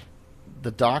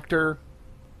 The Doctor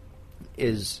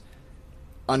is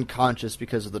unconscious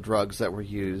because of the drugs that were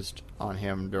used on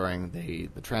him during the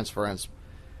transference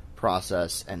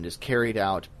process, and is carried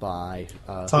out by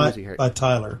by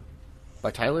Tyler. By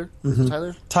Tyler? Mm-hmm. Is it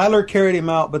Tyler? Tyler carried him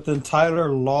out, but then Tyler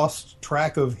lost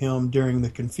track of him during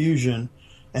the confusion,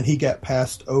 and he got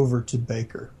passed over to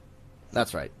Baker.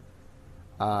 That's right.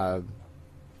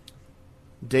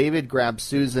 David grabs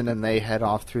Susan, and they head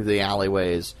off through the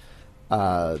alleyways,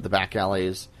 the back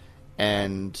alleys,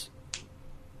 and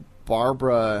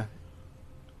Barbara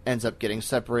ends up getting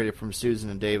separated from Susan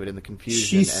and David in the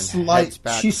confusion. Heads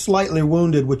back. She's slightly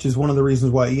wounded, which is one of the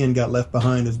reasons why Ian got left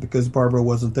behind, is because Barbara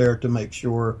wasn't there to make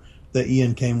sure that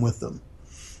Ian came with them.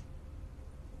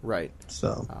 Right.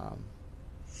 So,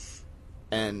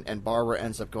 and Barbara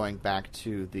ends up going back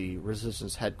to the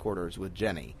Resistance headquarters with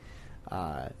Jenny.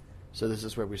 So this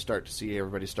is where we start to see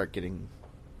everybody start getting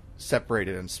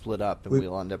separated and split up, and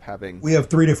we'll end up having... We have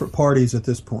 3 different parties at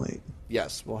this point.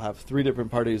 Yes, we'll have 3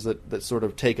 different parties that sort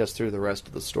of take us through the rest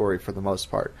of the story for the most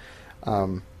part.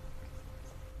 The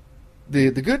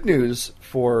good news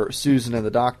for Susan and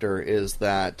the Doctor is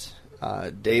that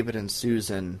David and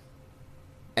Susan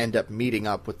end up meeting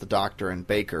up with the Doctor and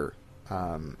Baker,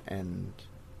 and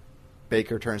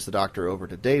Baker turns the Doctor over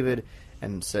to David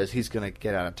and says he's going to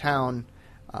get out of town.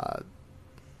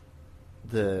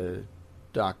 The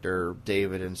Doctor,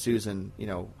 David, and Susan,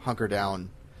 hunker down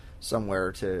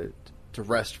somewhere to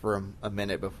rest for a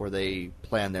minute before they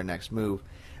plan their next move.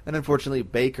 And unfortunately,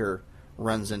 Baker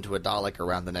runs into a Dalek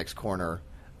around the next corner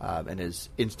and is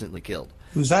instantly killed.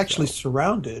 He was actually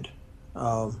surrounded.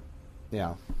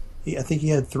 Yeah. I think he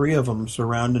had 3 of them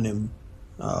surrounding him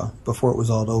before it was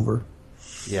all over.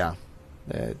 Yeah.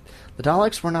 The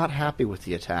Daleks were not happy with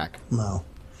the attack. No.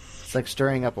 It's like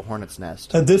stirring up a hornet's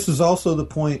nest. And this is also the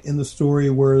point in the story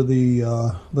where the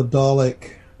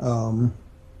Dalek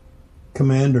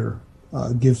commander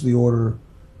gives the order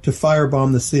to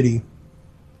firebomb the city.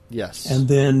 Yes. And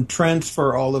then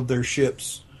transfer all of their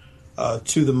ships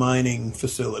to the mining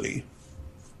facility.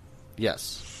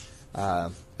 Yes.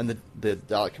 And the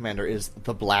Dalek commander is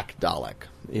the Black Dalek,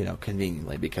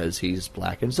 conveniently, because he's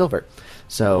black and silver.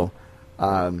 So,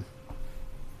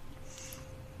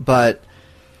 but...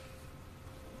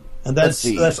 And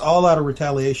that's all out of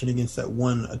retaliation against that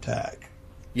one attack.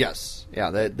 Yes, yeah,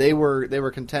 they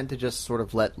were content to just sort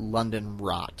of let London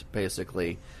rot,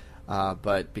 basically,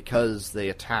 but because they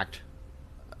attacked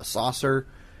a saucer,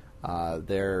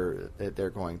 they're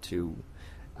going to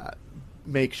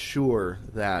make sure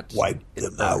that wipe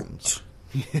them out,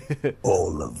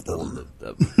 all of them.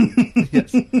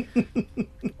 Yes,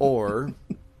 or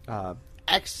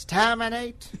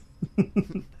exterminate.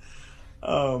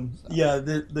 Yeah,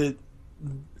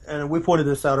 and we pointed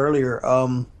this out earlier.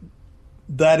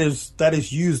 That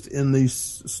is used in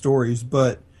these stories,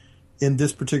 but in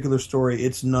this particular story,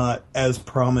 it's not as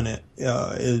prominent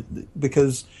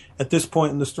because at this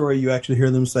point in the story, you actually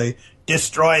hear them say,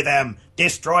 "Destroy them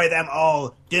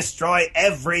all, destroy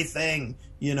everything."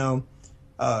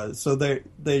 So they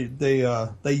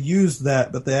use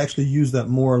that, but they actually use that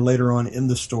more later on in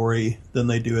the story than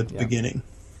they do at the beginning.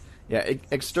 Yeah,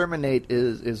 exterminate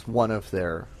is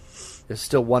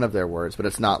still one of their words, but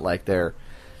it's not like their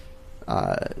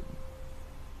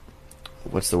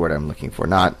what's the word I'm looking for?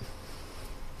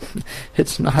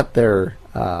 It's not their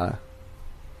I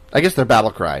guess their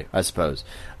battle cry, I suppose.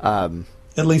 At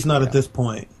least not at this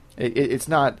point. It's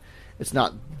not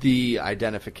the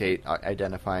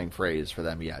identifying phrase for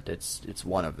them yet. It's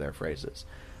one of their phrases.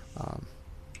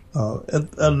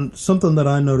 And something that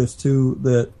I noticed too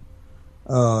that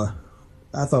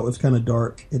I thought was kind of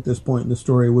dark at this point in the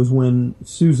story was when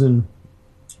Susan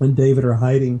and David are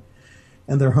hiding,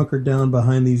 and they're hunkered down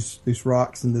behind these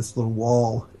rocks and this little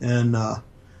wall. And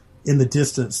in the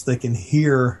distance, they can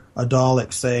hear a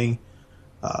Dalek saying,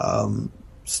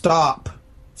 "Stop,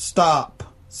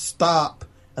 stop, stop!"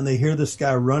 And they hear this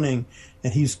guy running,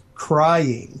 and he's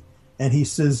crying, and he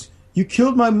says, "You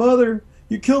killed my mother.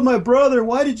 You killed my brother.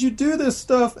 Why did you do this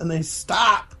stuff?" And they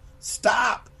stop,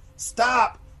 stop,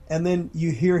 stop. And then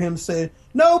you hear him say,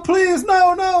 "No, please,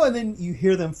 no, no." And then you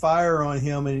hear them fire on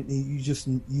him, and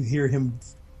you hear him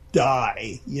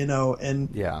die,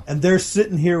 and they're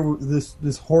sitting here with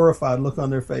this horrified look on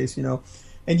their face,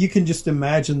 and you can just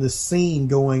imagine this scene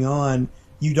going on.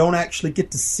 You don't actually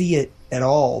get to see it at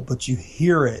all, but you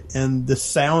hear it, and the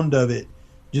sound of it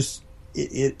just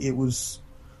it was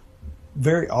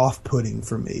very off-putting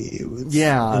for me. It was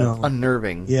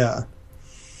unnerving. Yeah.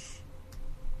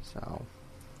 So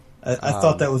I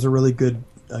thought that was a really good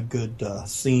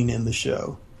scene in the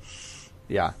show.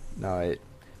 Yeah, no,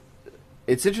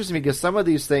 it's interesting because some of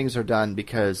these things are done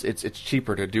because it's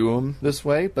cheaper to do them this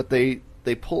way, but they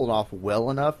pull it off well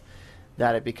enough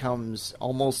that it becomes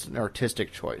almost an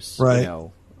artistic choice, right?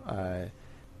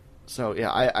 So yeah,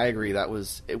 I agree. It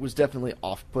was definitely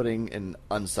off-putting and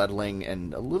unsettling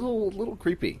and a little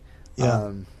creepy.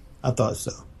 Yeah, I thought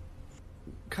so.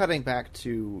 Cutting back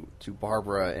to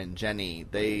Barbara and Jenny,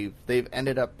 they've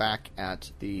ended up back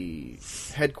at the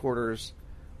headquarters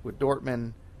with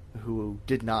Dortmund, who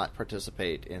did not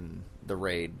participate in the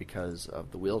raid because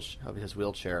of his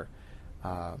wheelchair,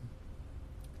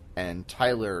 and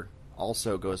Tyler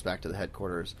also goes back to the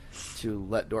headquarters to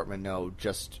let Dortmund know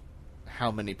just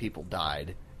how many people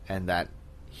died and that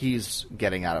he's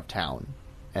getting out of town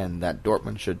and that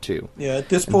Dortmund should too. Yeah, at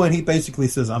this point he basically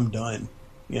says, "I'm done,"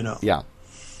 Yeah.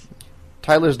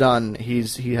 Tyler's done. He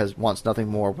wants nothing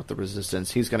more with the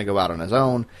Resistance. He's going to go out on his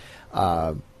own.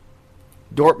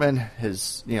 Dortmund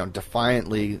has,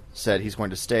 defiantly said he's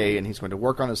going to stay and he's going to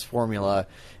work on his formula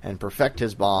and perfect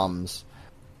his bombs.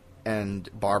 And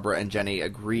Barbara and Jenny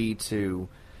agree to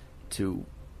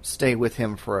stay with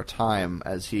him for a time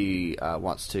as he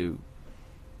wants to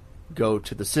go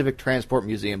to the Civic Transport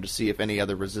Museum to see if any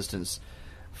other Resistance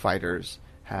fighters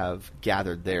have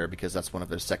gathered there, because that's one of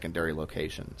their secondary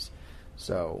locations.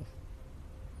 So,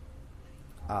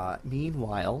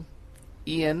 meanwhile,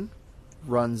 Ian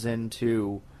runs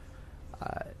into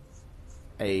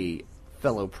a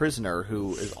fellow prisoner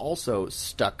who is also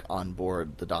stuck on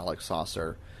board the Dalek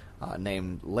saucer,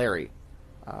 named Larry.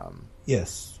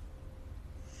 Yes.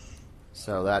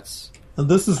 So that's... And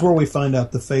this is where we find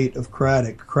out the fate of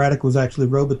Craddock. Craddock was actually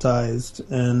robotized,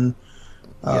 and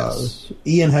yes.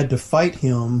 Ian had to fight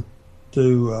him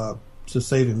to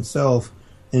save himself,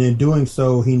 and in doing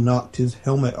so, he knocked his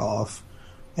helmet off.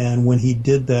 And when he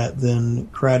did that, then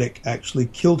Craddock actually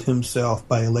killed himself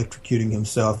by electrocuting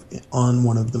himself on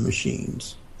one of the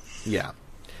machines. Yeah.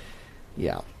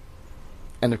 Yeah.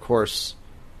 And of course,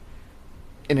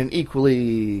 in an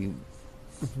equally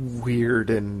weird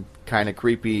and kind of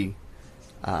creepy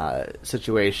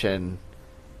situation,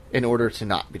 in order to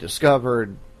not be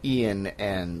discovered, Ian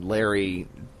and Larry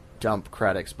dump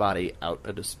Craddock's body out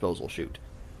a disposal chute,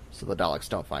 so the Daleks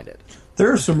don't find it.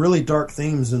 There are some really dark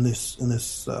themes in this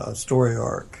story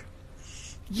arc.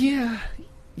 Yeah.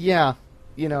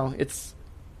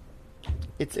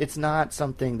 It's not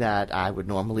something that I would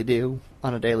normally do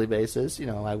on a daily basis.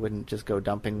 I wouldn't just go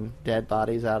dumping dead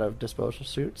bodies out of disposal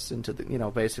chutes into the,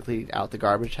 basically out the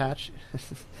garbage hatch.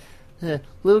 A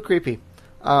little creepy.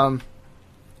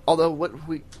 Although what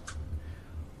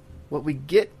we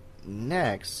get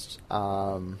next,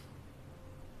 oh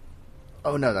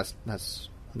no, that's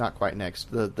not quite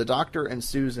next. The Doctor and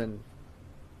Susan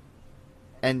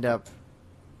end up,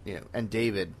 and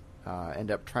David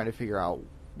end up trying to figure out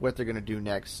what they're going to do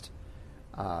next.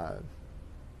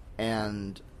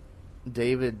 And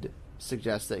David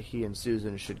suggests that he and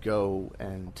Susan should go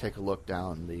and take a look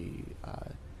down the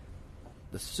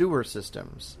sewer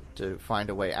systems to find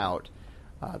a way out.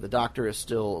 The Doctor is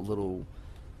still a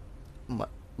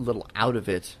little out of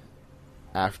it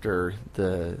after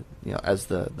as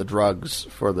the drugs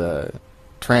for the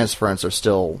transference are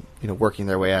still working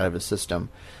their way out of his system.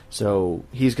 So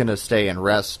he's going to stay and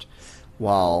rest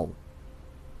while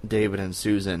David and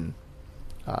Susan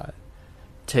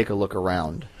take a look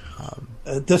around.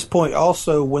 At this point,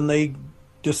 also, when they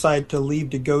decide to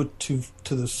leave to go to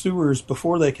the sewers,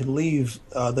 before they can leave,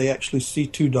 they actually see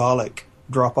two Dalek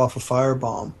drop off a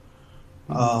firebomb.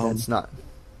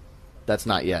 That's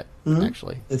not yet, mm-hmm.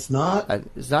 actually. It's not?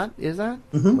 Is that?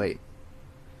 Mm-hmm. Wait.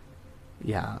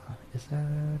 Yeah. Is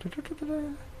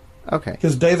that... Okay.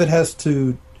 Because David has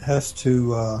to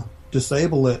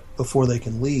disable it before they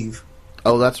can leave.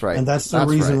 Oh, that's right. And that's the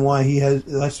reason why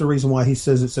that's the reason why he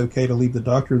says it's okay to leave the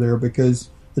Doctor there, because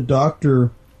the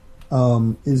Doctor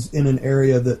is in an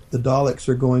area that the Daleks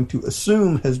are going to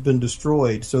assume has been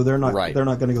destroyed, so they're not going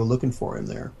to go looking for him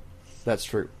there. That's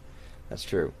true.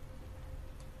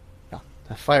 Yeah,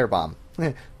 a firebomb,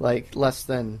 like less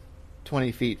than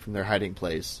 20 feet from their hiding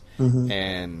place,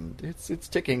 and it's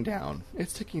ticking down.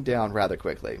 It's ticking down rather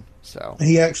quickly. So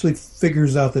he actually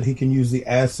figures out that he can use the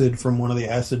acid from one of the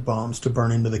acid bombs to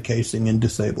burn into the casing and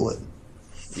disable it.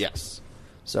 Yes.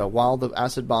 So while the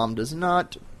acid bomb does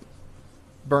not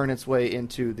burn its way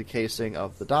into the casing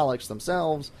of the Daleks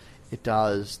themselves, it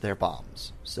does their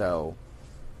bombs. So,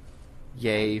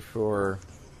 yay for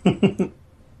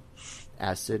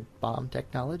acid bomb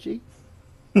technology,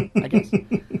 I guess.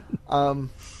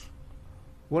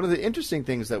 One of the interesting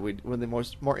things that one of the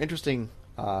more interesting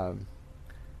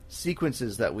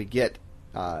sequences that we get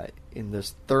in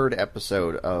this third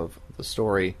episode of the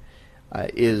story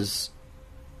is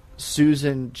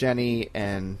Susan, Jenny,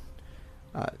 and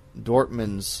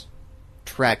Dortmund's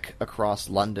trek across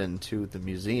London to the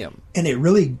museum. And it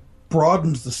really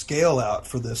broadens the scale out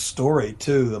for this story,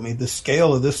 too. I mean, the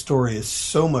scale of this story is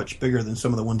so much bigger than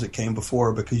some of the ones that came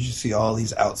before, because you see all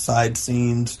these outside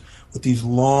scenes with these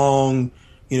long,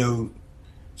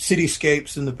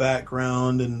 cityscapes in the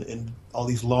background and all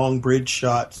these long bridge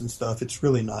shots and stuff. It's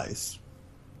really nice.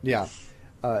 Yeah.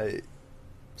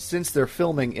 Since they're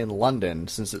filming in London,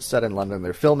 since it's set in London,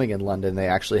 they're filming in London, they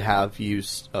actually have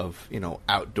use of,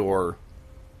 outdoor,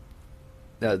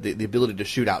 the ability to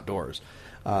shoot outdoors.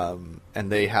 And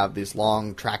they have these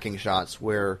long tracking shots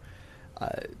where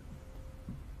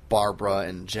Barbara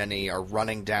and Jenny are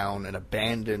running down an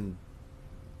abandoned,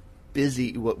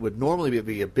 what would normally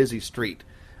be a busy street.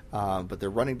 But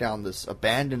they're running down this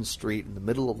abandoned street in the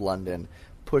middle of London,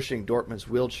 pushing Dortmund's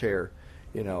wheelchair,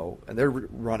 and they're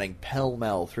running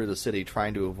pell-mell through the city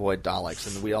trying to avoid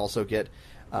Daleks. And we also get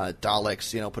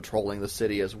Daleks, patrolling the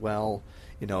city as well,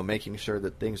 making sure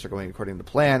that things are going according to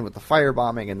plan with the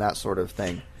firebombing and that sort of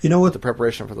thing. You know what? The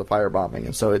preparation for the firebombing.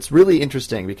 And so it's really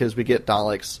interesting because we get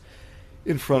Daleks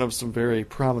in front of some very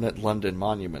prominent London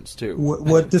monuments, too.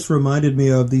 What this reminded me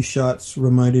of, these shots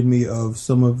reminded me of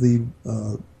some of the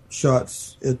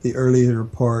shots at the earlier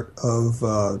part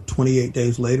of 28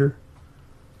 Days Later.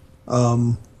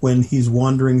 When he's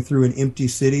wandering through an empty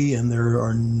city and there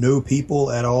are no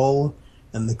people at all,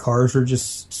 and the cars are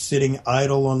just sitting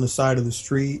idle on the side of the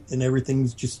street, and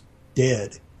everything's just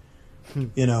dead. I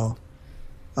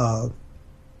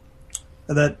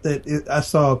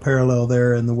saw a parallel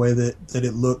there in the way that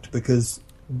it looked, because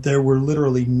there were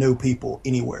literally no people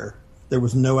anywhere. There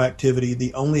was no activity.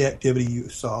 The only activity you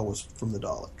saw was from the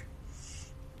Dalek.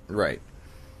 Right.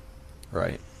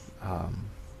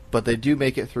 But they do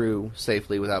make it through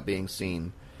safely without being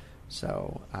seen.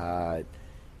 So,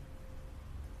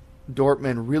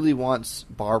 Dortmund really wants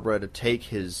Barbara to take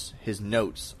his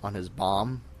notes on his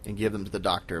bomb and give them to the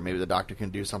Doctor. Maybe the Doctor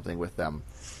can do something with them.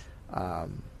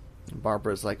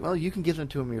 Barbara's like, well, you can give them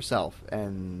to him yourself.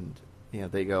 And,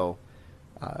 they go,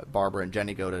 Barbara and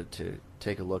Jenny go to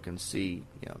take a look and see,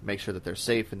 make sure that they're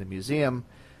safe in the museum.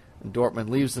 And Dortmund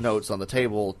leaves the notes on the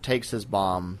table, takes his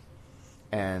bomb,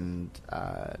 and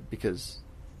because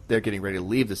they're getting ready to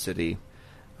leave the city,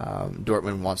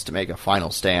 Dortmund wants to make a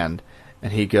final stand,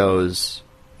 and he goes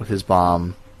with his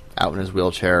bomb out in his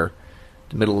wheelchair to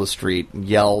the middle of the street and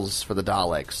yells for the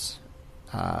Daleks.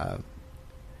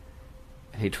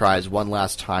 He tries one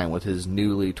last time with his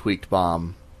newly tweaked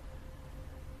bomb,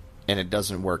 and it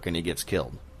doesn't work, and he gets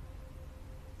killed.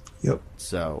 Yep.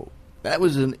 So that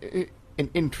was an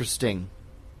interesting,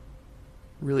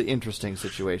 really interesting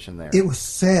situation there. It was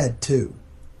sad too.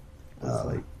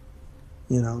 It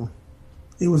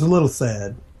was a little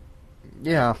sad.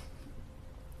 Yeah.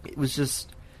 It was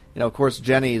just, of course,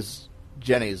 Jenny's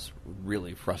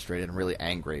really frustrated and really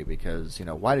angry because,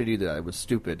 why did you do that? It was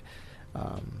stupid.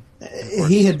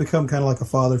 He had become kind of like a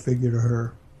father figure to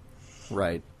her.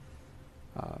 Right.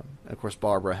 Of course,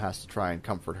 Barbara has to try and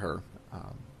comfort her.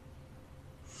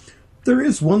 There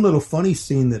is one little funny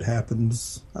scene that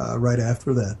happens right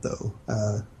after that, though,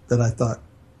 that I thought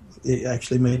it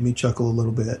actually made me chuckle a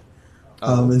little bit.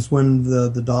 Is when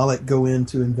the Dalek go in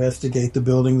to investigate the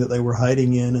building that they were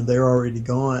hiding in, and they're already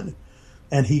gone.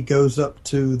 And he goes up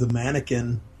to the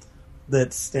mannequin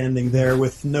that's standing there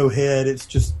with no head. It's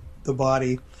just the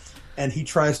body. And he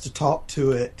tries to talk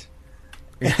to it.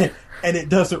 And it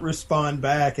doesn't respond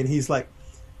back. And he's like,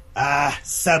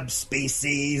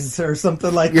 subspecies or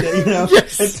something like that,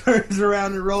 Yes. It turns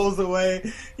around and rolls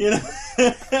away, Yeah.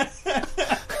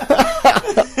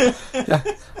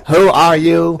 Who are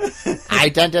you?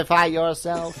 Identify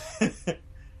yourself.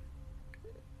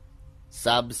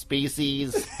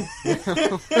 Subspecies.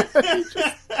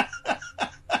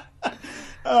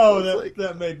 Oh,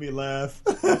 that made me laugh.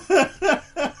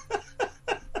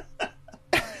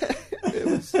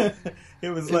 It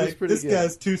was like, this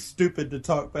guy's too stupid to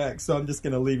talk back, so I'm just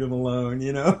going to leave him alone,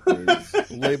 you know?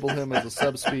 Label him as a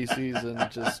subspecies and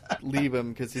just leave him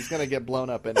because he's going to get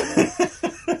blown up anyway.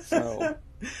 So,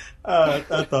 I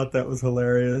thought that was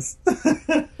hilarious.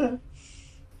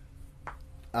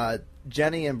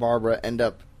 Jenny and Barbara end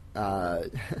up,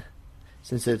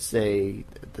 since it's the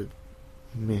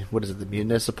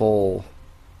municipal...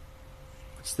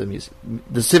 It's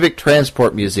the Civic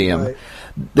Transport Museum. Right.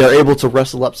 They're able to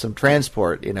wrestle up some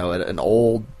transport,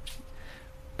 a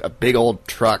big old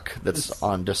truck that's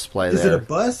on display there. Is it a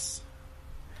bus?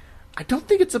 I don't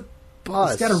think it's a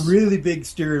bus. It's got a really big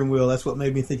steering wheel. That's what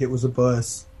made me think it was a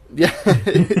bus. Yeah.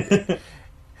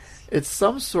 It's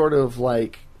some sort of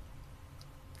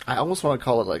I almost want to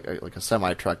call it like a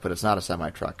semi-truck, but it's not a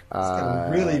semi-truck. It's got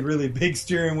a really, really big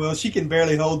steering wheel. She can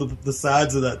barely hold the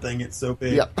sides of that thing. It's so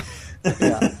big. Yep.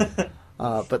 Yeah.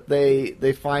 But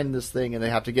they find this thing and they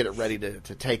have to get it ready to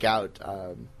take out.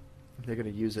 If they're going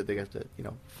to use it, they have to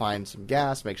find some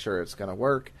gas, make sure it's going to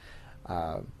work.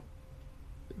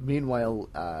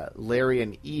 Meanwhile, Larry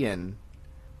and Ian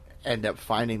end up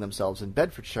finding themselves in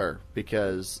Bedfordshire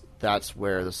because that's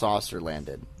where the saucer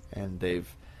landed, and they've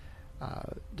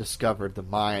discovered the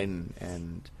mine.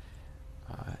 And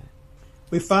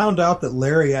we found out that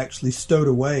Larry actually stowed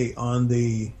away on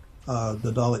the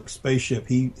Dalek spaceship.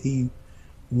 He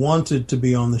wanted to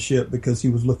be on the ship because he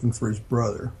was looking for his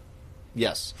brother.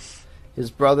 Yes.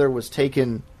 His brother was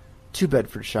taken to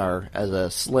Bedfordshire as a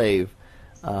slave,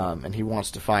 and he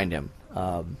wants to find him.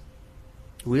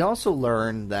 We also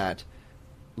learn that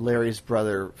Larry's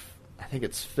brother, I think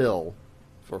it's Phil,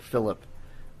 or Philip,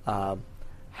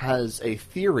 has a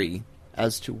theory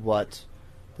as to what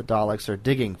the Daleks are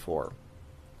digging for.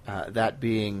 That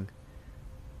being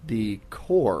the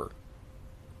core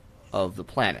of the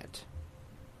planet,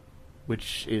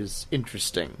 which is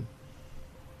interesting.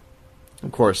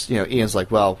 Of course, Ian's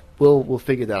like, well, we'll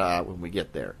figure that out when we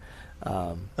get there.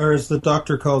 Or as the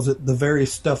Doctor calls it, the very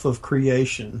stuff of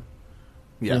creation.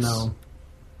 Yes.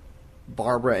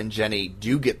 Barbara and Jenny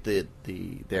do get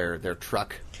their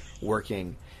truck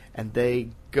working, and they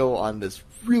go on this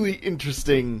really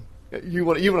interesting. You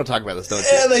want to talk about this, don't you?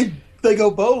 Yeah, they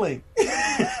go bowling.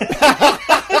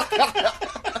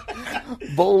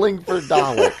 Bowling for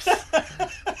Daleks.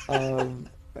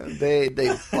 They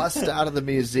bust out of the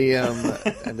museum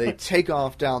and they take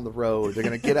off down the road. They're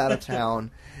going to get out of town,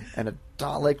 and a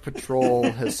Dalek patrol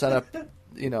has set up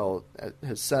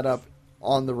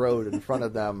on the road in front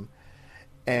of them,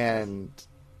 and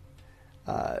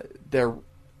they're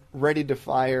ready to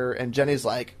fire. And Jenny's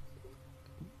like,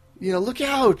 look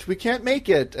out, we can't make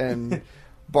it. And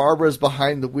Barbara's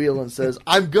behind the wheel and says,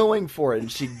 I'm going for it.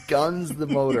 And she guns the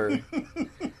motor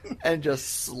and just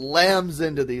slams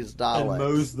into these Daleks. And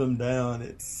mows them down.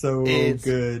 It's so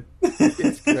good.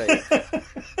 It's great.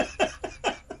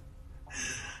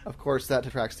 Of course, that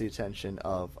attracts the attention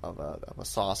of a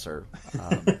saucer.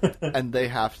 And they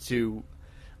have to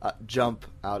jump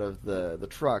out of the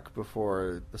truck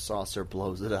before the saucer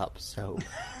blows it up. So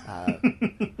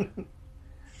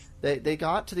they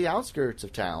got to the outskirts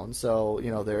of town, so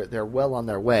they're well on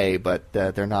their way, but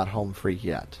they're not home free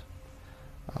yet.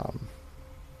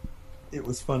 It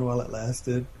was fun while it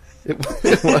lasted. It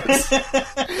was.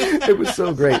 It was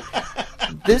so great.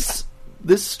 This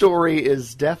story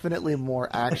is definitely more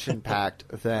action packed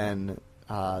than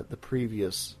the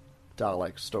previous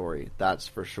Dalek story. That's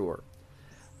for sure.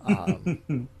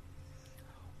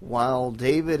 While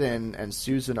David and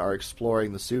Susan are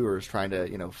exploring the sewers, trying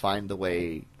to find the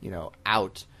way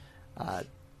out,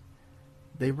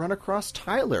 they run across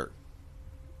Tyler.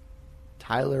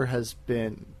 Tyler has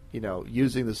been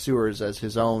using the sewers as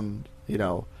his own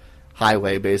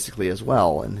highway basically as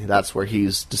well, and that's where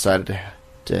he's decided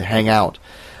to hang out.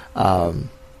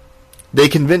 They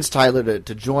convince Tyler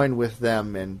to join with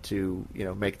them and to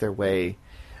make their way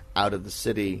out of the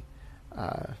city.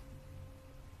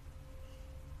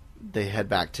 They head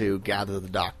back to gather the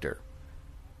Doctor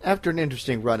after an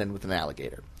interesting run-in with an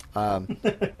alligator.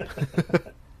 That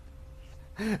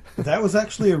was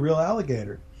actually a real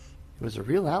alligator. It was a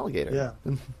real alligator.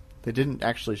 Yeah. They didn't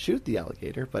actually shoot the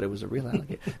alligator, but it was a real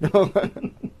alligator. No.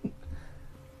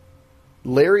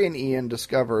 Larry and Ian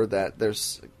discover that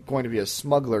there's going to be a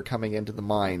smuggler coming into the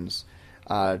mines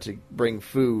to bring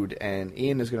food, and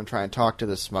Ian is going to try and talk to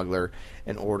the smuggler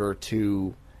in order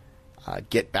to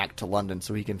get back to London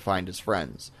so he can find his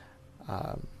friends.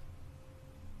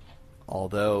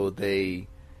 Although they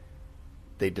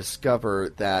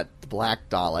discover that the Black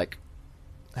Dalek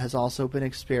has also been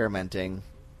experimenting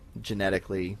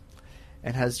genetically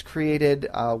and has created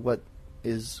what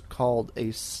is called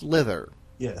a slither.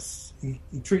 Yes, he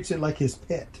treats it like his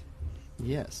pet.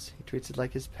 Yes, he treats it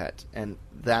like his pet, and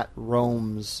that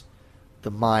roams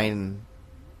the mine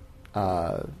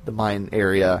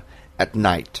area at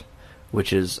night,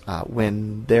 which is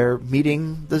when they're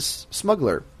meeting this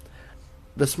smuggler.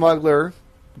 The smuggler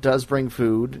does bring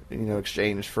food,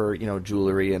 exchange for,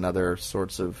 jewelry and other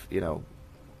sorts of,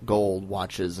 gold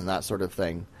watches and that sort of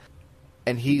thing.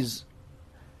 And he's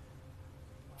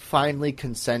finally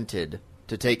consented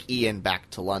to take Ian back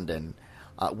to London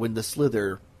when the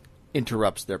Slither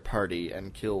interrupts their party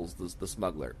and kills the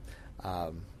smuggler.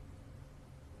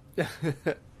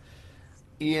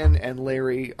 Ian and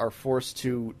Larry are forced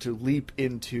to leap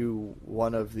into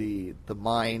one of the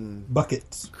mine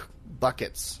buckets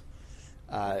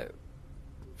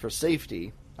for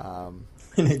safety.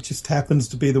 And it just happens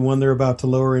to be the one they're about to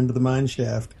lower into the mine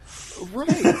shaft.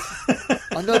 Right.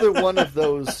 Another one of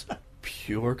those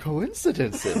pure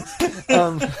coincidences.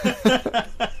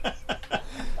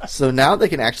 So now they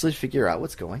can actually figure out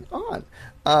what's going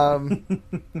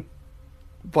on.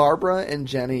 Barbara and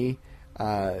Jenny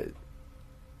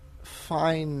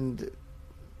find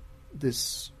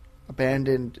this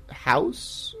abandoned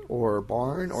house or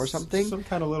barn or something. Some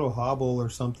kind of little hovel or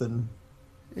something.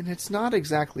 And it's not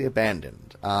exactly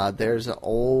abandoned. There's an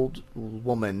old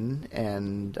woman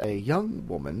and a young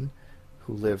woman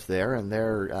who live there, and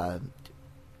they're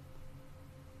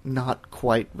not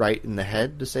quite right in the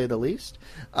head, to say the least.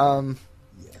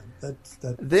 It's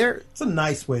a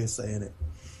nice way of saying it.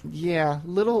 Yeah,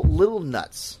 little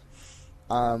nuts.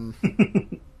 But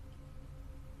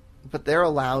they're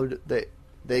allowed. They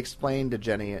explain to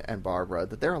Jenny and Barbara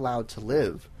that they're allowed to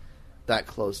live that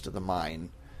close to the mine.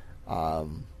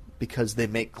 Because they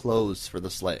make clothes for the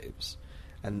slaves,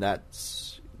 and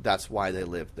that's why they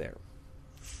live there.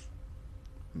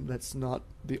 That's not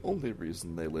the only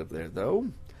reason they live there, though.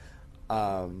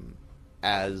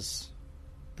 As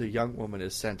the young woman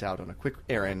is sent out on a quick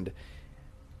errand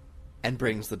and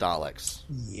brings the Daleks.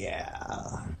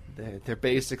 Yeah, they're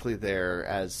basically there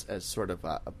as sort of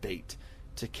a bait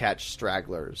to catch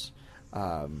stragglers.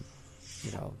 A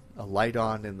light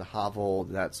on in the hovel,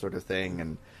 that sort of thing,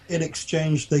 and in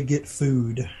exchange, they get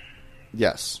food.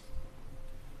 Yes.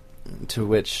 To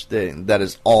which that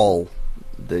is all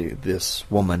this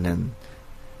woman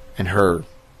and her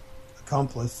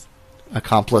accomplice.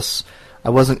 I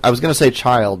was going to say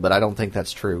child, but I don't think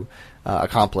that's true.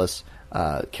 Accomplice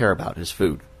care about his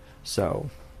food. So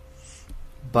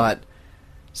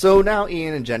now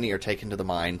Ian and Jenny are taken to the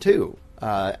mine too.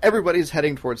 Everybody's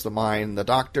heading towards the mine. The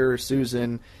Doctor,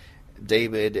 Susan,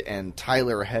 David, and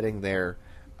Tyler are heading there.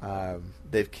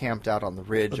 They've camped out on the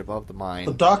ridge above the mine.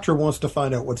 The Doctor wants to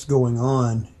find out what's going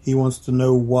on. He wants to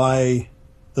know why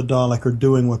the Dalek are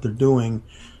doing what they're doing.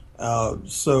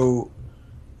 So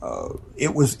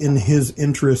it was in his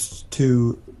interest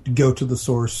to go to the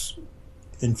source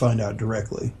and find out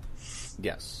directly.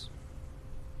 Yes.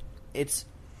 It's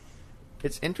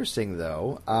interesting,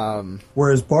 though.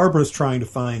 Whereas Barbara's trying to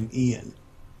find Ian.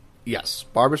 Yes,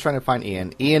 Barbara's trying to find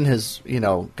Ian. Ian has,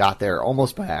 got there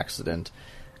almost by accident.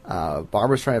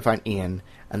 Barbara's trying to find Ian,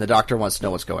 and the Doctor wants to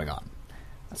know what's going on.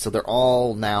 So they're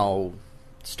all now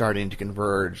starting to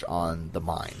converge on the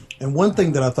mine. And one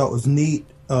thing that I thought was neat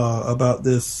about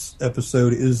this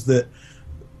episode is that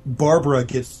Barbara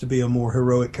gets to be a more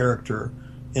heroic character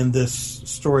in this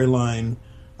storyline,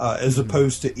 as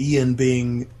opposed to Ian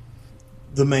being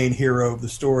the main hero of the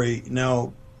story.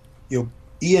 Now,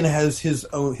 Ian has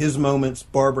his moments.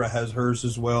 Barbara has hers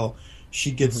as well.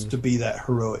 She gets to be that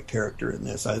heroic character in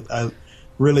this. I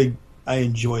really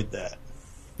enjoyed that.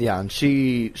 Yeah, and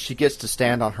she gets to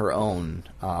stand on her own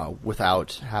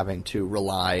without having to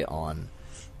rely on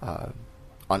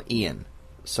Ian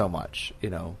so much.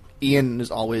 Ian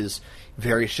is always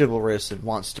very chivalrous and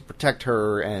wants to protect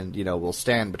her, and will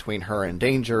stand between her and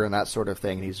danger and that sort of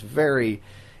thing. He's very,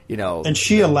 and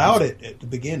she allowed it at the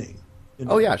beginning.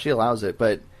 Oh yeah, she allows it,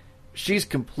 but she's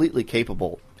completely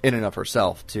capable in and of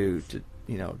herself to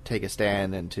take a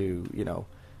stand and to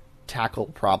tackle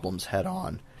problems head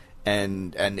on,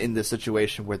 and in this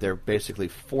situation where they're basically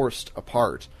forced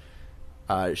apart,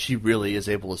 she really is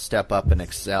able to step up and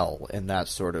excel in that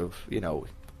sort of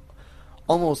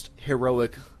almost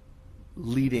heroic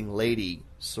leading lady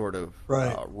sort of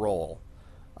role.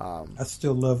 I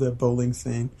still love that bowling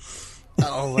scene.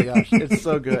 Oh my gosh, it's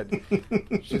so good.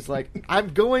 She's like,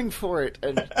 I'm going for it,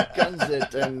 and guns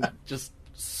it, and just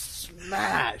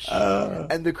smash.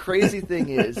 And the crazy thing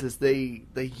is they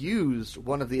used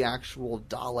one of the actual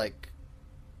Dalek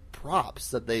props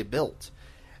that they built,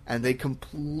 and they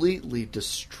completely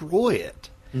destroy it.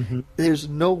 Mm-hmm. There's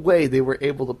no way they were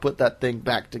able to put that thing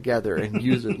back together and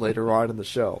use it later on in the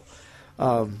show.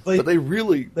 But they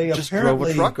just drove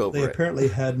a truck over it. They apparently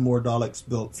had more Daleks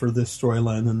built for this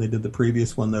storyline than they did the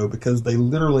previous one, though, because they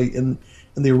literally, in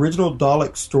the original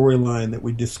Dalek storyline that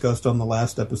we discussed on the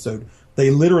last episode, they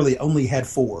literally only had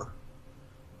 4.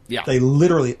 Yeah. They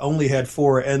literally only had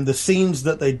 4, and the scenes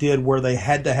that they did where they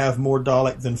had to have more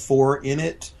Dalek than 4 in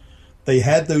it, they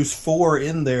had those 4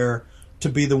 in there to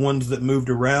be the ones that moved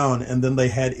around, and then they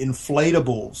had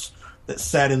inflatables that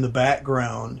sat in the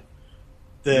background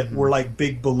that were like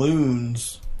big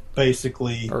balloons,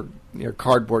 basically, or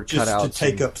cardboard just cutouts to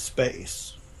take up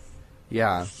space.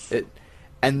 Yeah,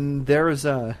 and there is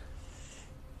in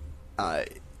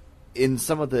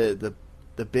some of the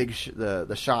big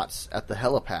the shots at the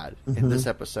helipad in this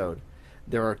episode,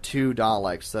 there are 2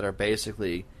 Daleks that are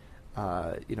basically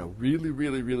really,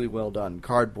 really, really well done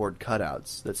cardboard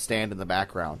cutouts that stand in the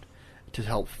background to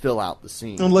help fill out the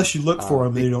scene. Unless you look for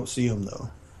them, and you don't see them,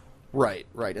 though. Right.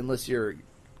 Unless you're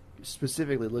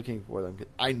specifically looking for them.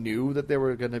 I knew that there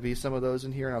were going to be some of those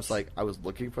in here, and I was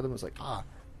looking for them. I was like,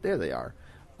 there they are.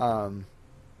 And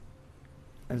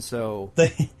so,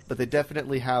 but they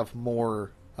definitely have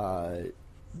more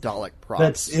Dalek props.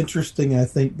 That's interesting, I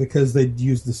think, because they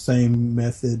used the same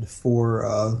method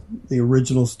for the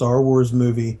original Star Wars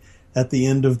movie. At the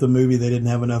end of the movie, they didn't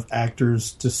have enough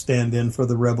actors to stand in for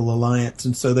the Rebel Alliance,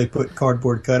 and so they put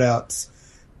cardboard cutouts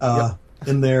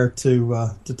in there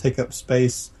to take up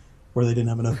space where they didn't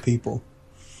have enough people.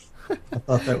 I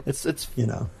thought that it's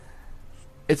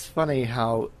it's funny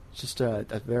how just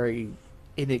a very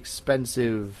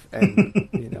inexpensive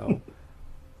and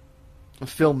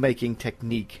filmmaking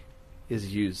technique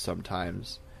is used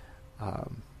sometimes.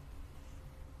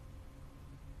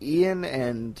 Ian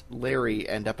and Larry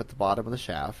end up at the bottom of the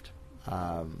shaft.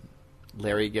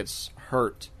 Larry gets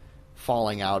hurt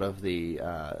falling out of the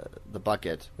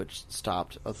bucket, which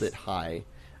stopped a bit high,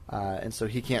 and so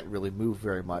he can't really move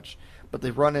very much. But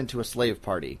they run into a slave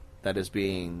party that is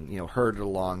being herded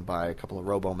along by a couple of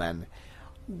robo-men,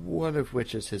 one of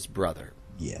which is his brother.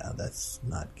 Yeah, that's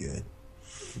not good.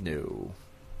 No.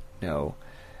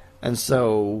 And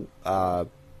so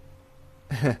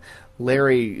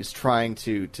Larry is trying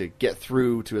to get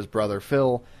through to his brother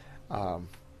Phil,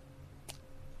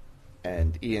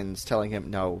 and Ian's telling him,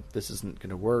 no, this isn't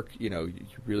going to work. You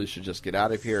really should just get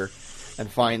out of here. And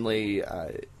finally,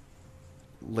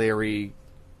 Larry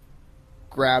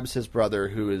grabs his brother,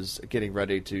 who is getting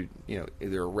ready to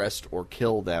either arrest or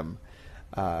kill them,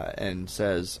 and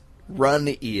says, "Run,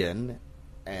 Ian."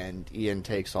 And Ian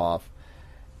takes off,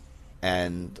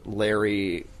 and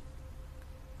Larry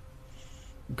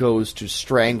goes to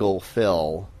strangle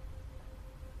Phil,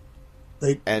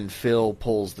 and Phil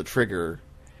pulls the trigger,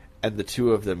 and the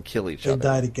two of them kill each other. They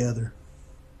die together.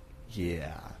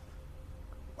 Yeah.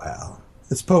 Wow.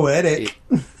 It's poetic.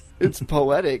 It's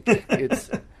poetic.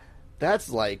 That's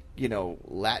like,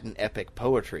 Latin epic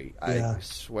poetry. I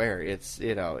swear. It's.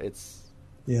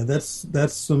 Yeah,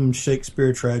 that's some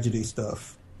Shakespeare tragedy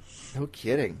stuff. No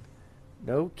kidding.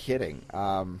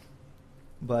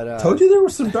 But told you there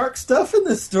was some dark stuff in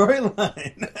this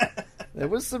storyline. There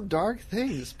was some dark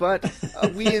things, but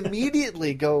we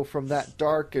immediately go from that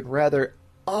dark and rather,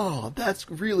 that's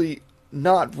really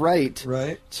not right,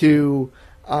 to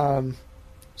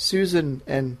Susan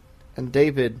and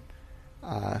David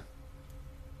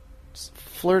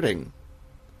flirting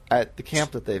at the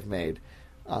camp that they've made.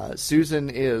 Susan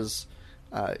is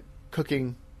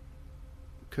cooking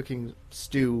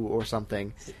stew or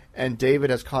something, and David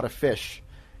has caught a fish,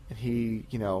 and he,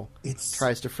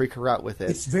 tries to freak her out with it.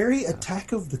 It's very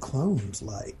Attack of the Clones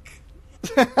like.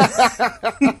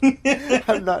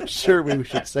 I'm not sure we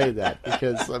should say that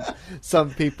because of some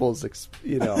people's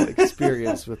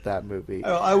experience with that movie.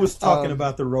 I was talking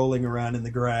about the rolling around in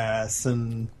the grass,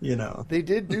 and they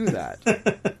did do that.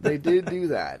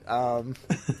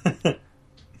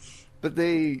 But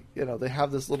they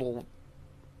have this little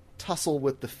tussle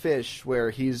with the fish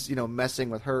where he's messing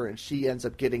with her, and she ends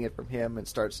up getting it from him and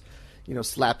starts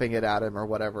slapping it at him or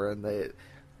whatever, and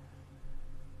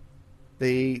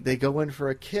they go in for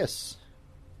a kiss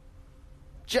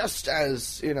just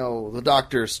as the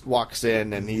doctor walks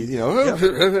in, and he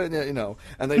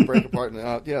and they break apart,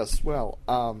 and yes, well,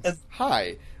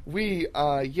 hi, we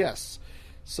yes.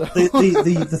 So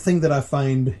the thing that I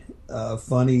find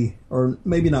funny, or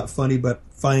maybe not funny, but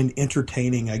find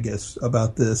entertaining, I guess,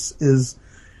 about this is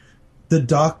the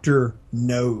Doctor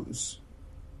knows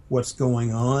what's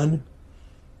going on,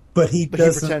 but he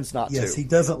pretends not to. Yes, he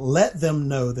doesn't let them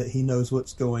know that he knows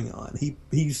what's going on.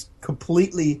 He's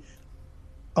completely,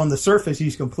 on the surface,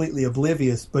 he's completely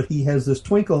oblivious, but he has this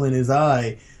twinkle in his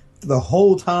eye the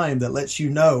whole time that lets you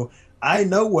know, I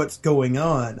know what's going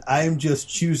on. I'm just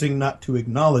choosing not to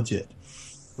acknowledge it.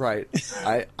 Right.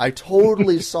 I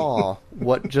totally saw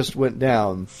what just went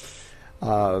down,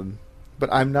 but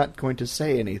I'm not going to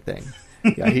say anything.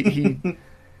 Yeah, he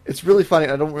it's really funny.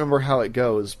 I don't remember how it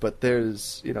goes, but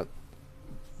there's,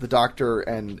 the Doctor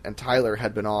and Tyler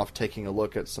had been off taking a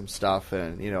look at some stuff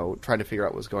and, trying to figure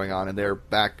out what's going on, and they're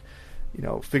back,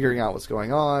 figuring out what's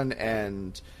going on,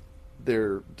 and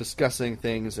they're discussing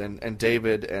things, and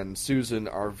David and Susan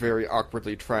are very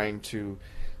awkwardly trying to,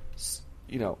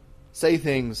 say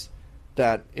things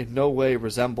that in no way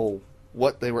resemble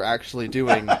what they were actually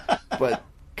doing, but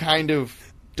kind of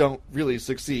don't really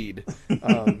succeed.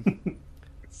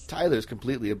 Tyler's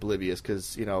completely oblivious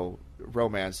because,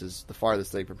 romance is the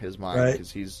farthest thing from his mind,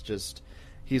 because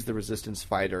he's the resistance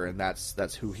fighter, and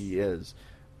that's who he is.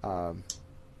 And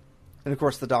of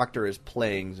course the Doctor is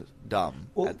playing dumb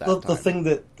at that time. The thing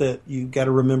that you got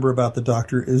to remember about the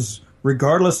Doctor is,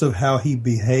 regardless of how he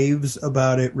behaves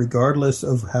about it, regardless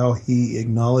of how he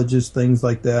acknowledges things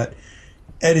like that,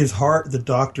 at his heart, the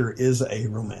Doctor is a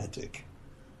romantic.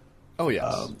 Oh,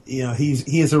 yes.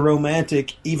 He is a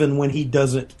romantic even when he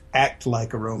doesn't act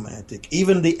like a romantic.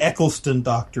 Even the Eccleston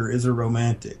Doctor is a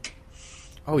romantic.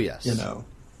 Oh, yes.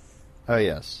 Oh,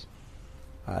 yes.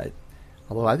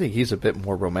 Although I think he's a bit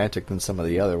more romantic than some of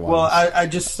the other ones. Well, I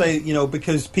just say,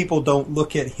 because people don't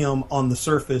look at him on the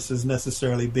surface as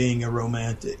necessarily being a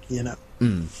romantic,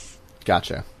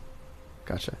 Gotcha.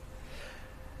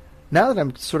 Now that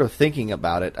I'm sort of thinking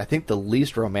about it, I think the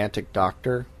least romantic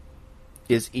Doctor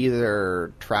is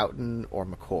either Troughton or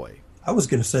McCoy. I was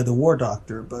going to say the War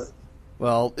Doctor, but...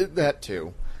 Well, that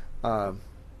too.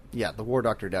 Yeah, the War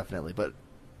Doctor definitely, but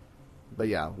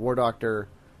yeah, War Doctor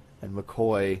and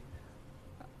McCoy.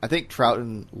 I think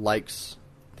Troughton likes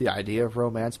the idea of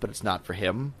romance, but it's not for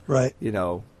him. Right.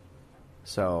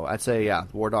 So I'd say, yeah,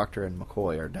 War Doctor and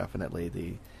McCoy are definitely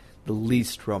the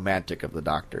least romantic of the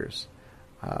Doctors.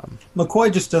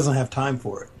 McCoy just doesn't have time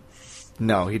for it.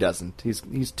 No, he doesn't.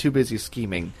 He's too busy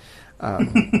scheming.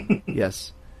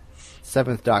 Yes.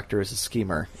 Seventh Doctor is a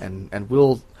schemer, and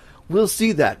we'll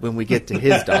see that when we get to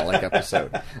his Dalek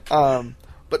episode.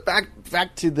 But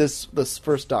back to this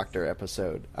first Doctor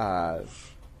episode.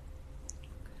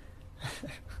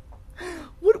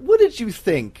 What did you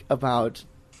think about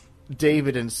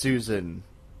David and Susan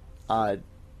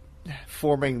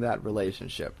forming that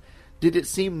relationship? Did it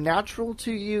seem natural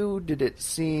to you? Did it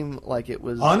seem like it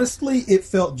was... Honestly, it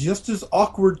felt just as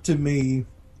awkward to me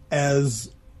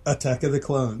as Attack of the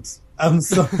Clones. I'm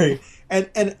sorry.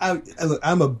 and look,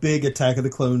 I'm a big Attack of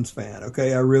the Clones fan,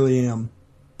 okay? I really am.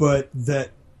 But that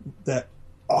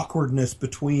awkwardness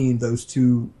between those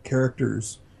two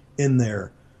characters in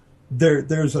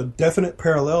there's a definite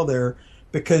parallel there,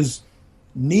 because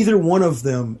neither one of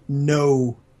them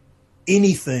know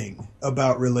anything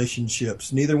about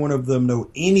relationships. Neither one of them know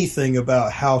anything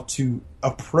about how to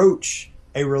approach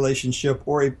a relationship,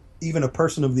 or even a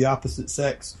person of the opposite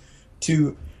sex,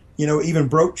 to even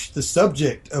broach the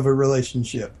subject of a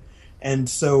relationship. And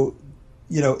so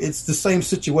it's the same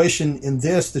situation in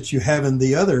this that you have in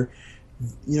the other.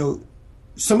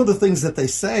 Some of the things that they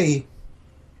say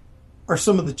are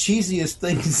some of the cheesiest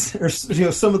things, or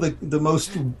some of the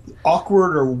most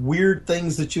awkward or weird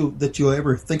things that you'll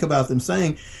ever think about them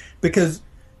saying, because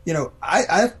going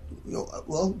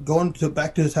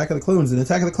back to Attack of the Clones. In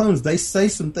Attack of the Clones, they say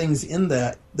some things in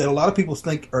that a lot of people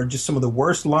think are just some of the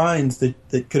worst lines that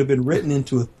could have been written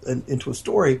into a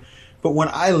story. But when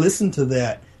I listen to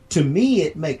that, to me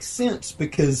it makes sense,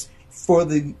 because for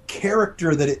the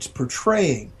character that it's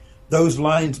portraying, those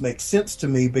lines make sense to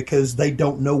me, because they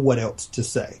don't know what else to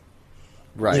say.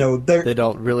 Right. They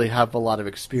don't really have a lot of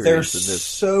experience in this. They're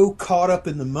so caught up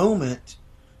in the moment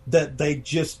that they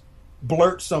just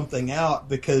blurt something out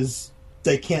because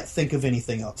they can't think of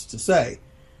anything else to say.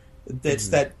 It's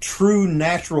that true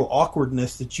natural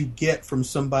awkwardness that you get from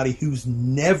somebody who's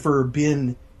never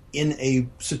been in a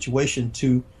situation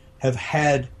to have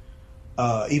had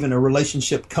even a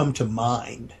relationship come to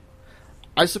mind.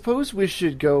 I suppose we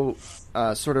should go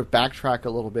sort of backtrack a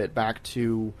little bit back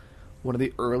to one of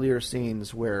the earlier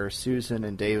scenes where Susan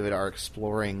and David are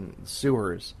exploring the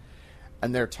sewers,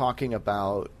 and they're talking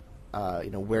about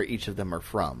where each of them are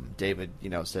from. David,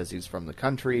 says he's from the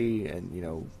country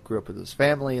and, grew up with his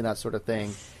family and that sort of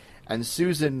thing. And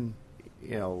Susan,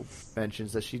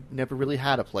 mentions that she never really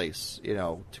had a place,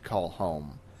 to call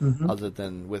home other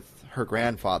than with her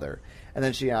grandfather. And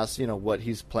then she asks, what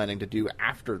he's planning to do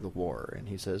after the war. And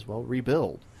he says, well,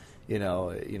 rebuild,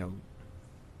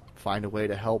 find a way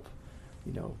to help,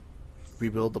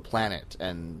 rebuild the planet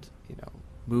and,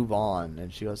 move on.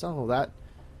 And she goes, oh,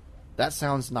 that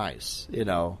sounds nice,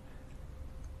 And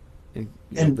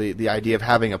the idea of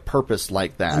having a purpose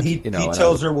like that. And he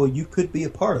tells her, well, you could be a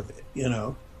part of it,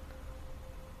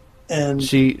 And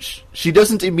she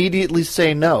doesn't immediately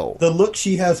say no. The look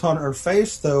she has on her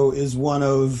face, though, is one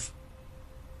of,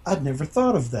 I'd never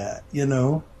thought of that,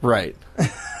 Right.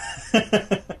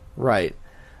 Right.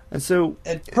 And so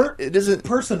it isn't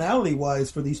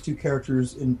personality-wise for these two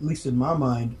characters, at least in my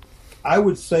mind, I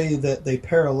would say that they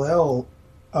parallel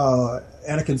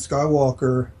Anakin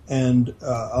Skywalker and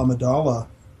Amidala,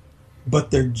 but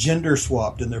they're gender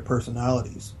swapped in their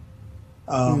personalities.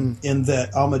 In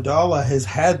that Amidala has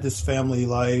had this family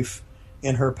life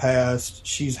in her past.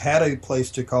 She's had a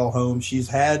place to call home. She's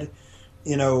had,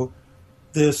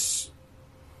 this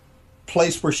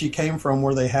place where she came from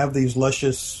where they have these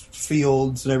luscious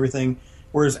fields and everything.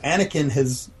 Whereas Anakin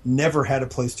has never had a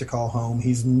place to call home.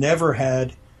 He's never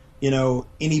had,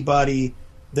 anybody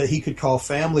that he could call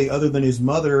family other than his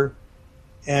mother,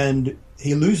 and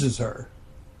he loses her,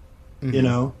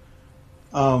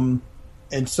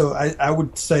 And so I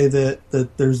would say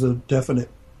that there's a definite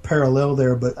parallel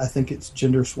there, but I think it's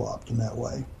gender swapped in that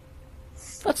way.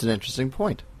 That's an interesting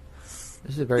point.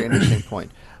 This is a very interesting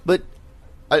point. But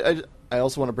I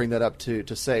also want to bring that up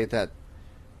to say that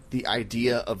the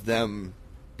idea of them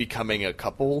becoming a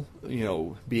couple,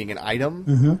 being an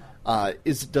item,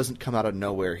 doesn't come out of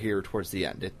nowhere here towards the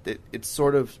end. It's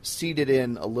sort of seeded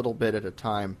in a little bit at a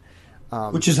time.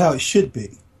 Which is how it should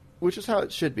be. Which is how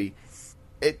it should be.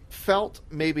 It felt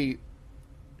maybe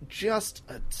just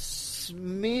a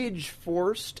smidge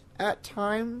forced at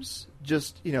times,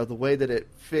 just, the way that it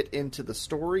fit into the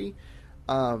story.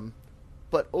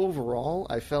 But overall,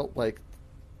 I felt like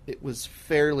it was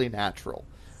fairly natural.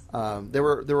 There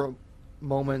were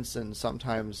moments and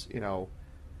sometimes,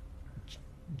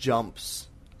 jumps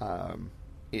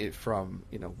from,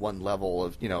 one level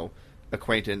of,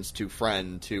 acquaintance to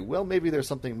friend to, well, maybe there's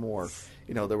something more.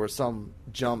 There were some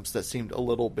jumps that seemed a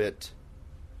little bit,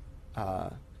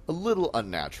 a little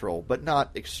unnatural, but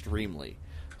not extremely.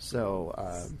 So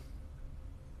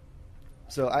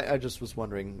I just was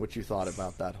wondering what you thought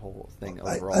about that whole thing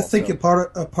overall. I think a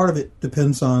part of it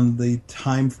depends on the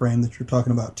time frame that you're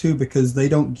talking about too, because they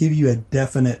don't give you a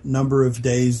definite number of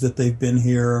days that they've been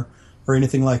here or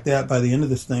anything like that. By the end of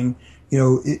this thing,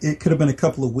 it could have been a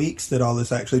couple of weeks that all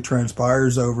this actually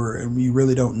transpires over, and you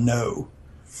really don't know.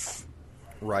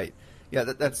 Right. Yeah,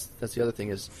 that's the other thing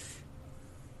is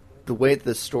the way that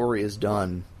the story is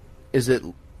done is it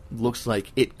looks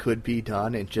like it could be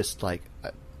done in just like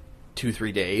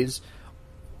 2-3 days,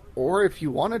 or if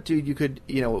you wanted to, you could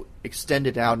extend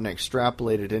it out and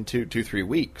extrapolate it into 2-3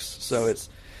 weeks. So it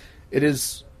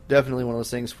is definitely one of those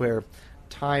things where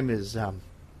time is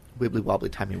wibbly wobbly,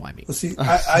 timey wimey. Well, see,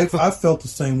 I've felt the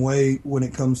same way when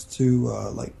it comes to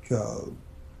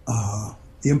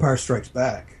The Empire Strikes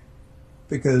Back,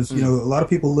 because a lot of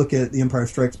people look at The Empire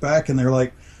Strikes Back and they're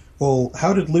like, well,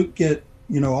 how did Luke get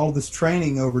all this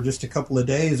training over just a couple of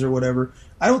days or whatever?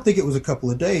 I don't think it was a couple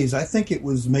of days. I think it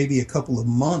was maybe a couple of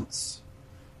months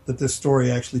that this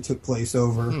story actually took place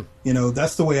over.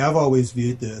 That's the way I've always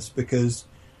viewed this, because,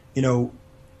 the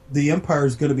Empire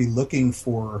is going to be looking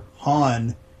for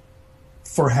Han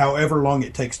for however long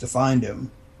it takes to find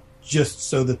him, just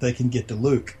so that they can get to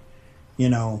Luke,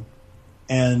 and,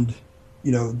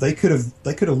 they could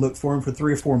have looked for him for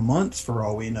 3 or 4 months for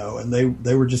all we know, and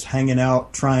they were just hanging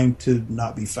out trying to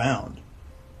not be found.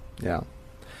 Yeah.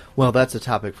 Well, that's a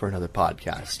topic for another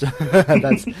podcast.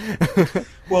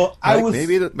 Well,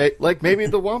 maybe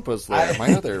the Wampas there,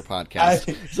 my other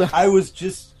podcast. I was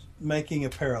just making a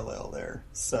parallel there.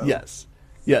 So yes,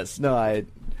 no, I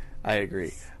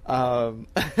agree. But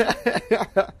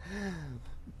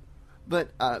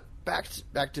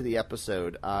back to the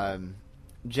episode.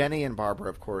 Jenny and Barbara,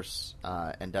 of course,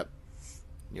 end up,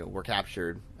 were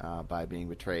captured by being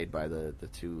betrayed by the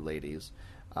two ladies.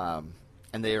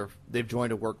 And they've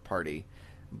joined a work party.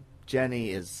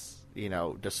 Jenny is,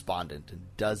 despondent and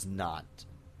does not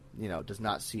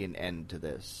see an end to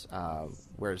this.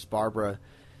 Whereas Barbara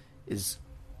is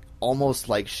almost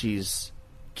like she's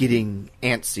getting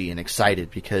antsy and excited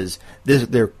because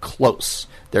they're close.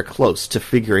 They're close to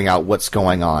figuring out what's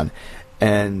going on.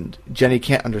 And Jenny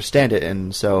can't understand it,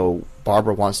 and so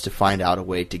Barbara wants to find out a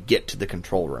way to get to the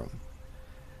control room.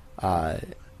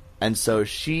 And so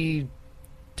she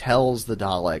tells the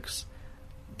Daleks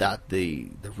that the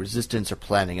Resistance are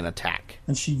planning an attack.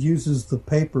 And she uses the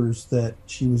papers that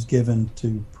she was given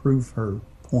to prove her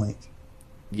point.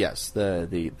 Yes,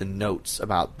 the notes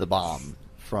about the bomb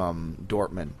from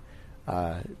Dortmund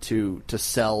to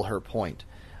sell her point.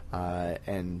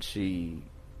 And she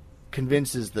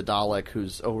convinces the Dalek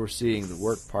who's overseeing the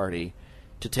work party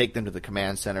to take them to the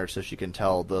command center so she can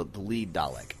tell the lead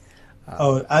Dalek.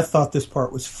 I thought this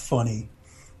part was funny.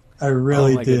 I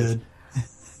really did.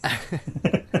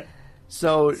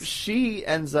 So she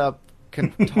ends up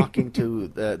talking to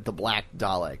the Black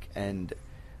Dalek, and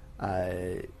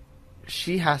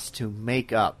she has to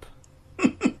make up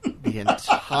the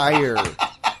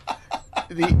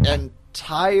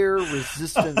entire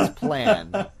Resistance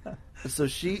plan. So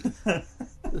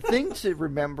the thing to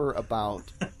remember about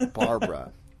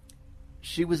Barbara,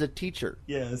 she was a teacher.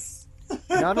 Yes.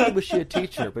 Not only was she a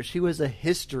teacher, but she was a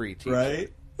history teacher.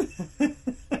 Right.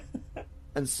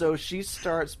 And so she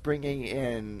starts bringing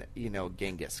in,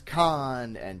 Genghis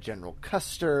Khan and General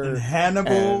Custer. And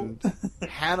Hannibal.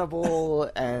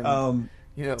 And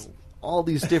all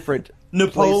these different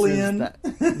Napoleon.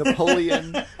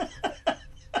 Napoleon.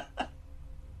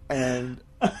 And...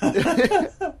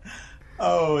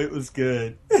 Oh, it was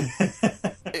good.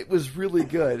 It was really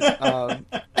good.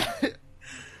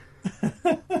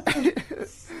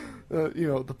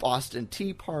 The Boston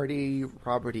Tea Party,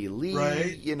 Robert E. Lee,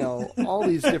 right. All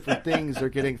these different things are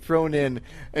getting thrown in,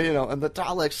 and the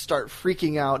Daleks start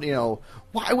freaking out,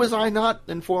 why was I not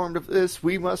informed of this?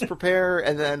 We must prepare.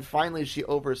 And then finally she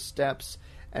oversteps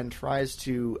and tries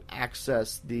to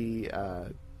access the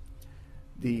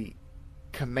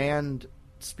command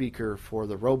speaker for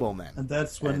the Robomen. And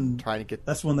that's when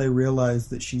they realize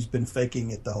that she's been faking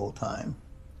it the whole time.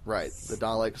 Right. The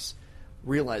Daleks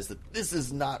realize that this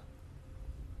is not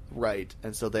right,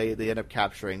 and so they end up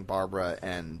capturing Barbara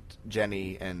and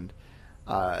Jenny, and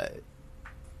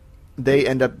they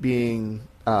end up being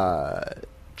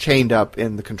chained up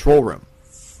in the control room,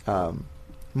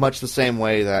 much the same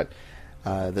way that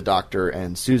the Doctor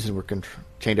and Susan were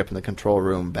chained up in the control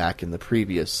room back in the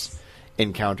previous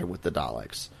encounter with the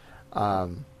Daleks.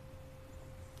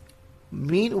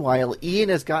 Meanwhile, Ian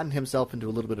has gotten himself into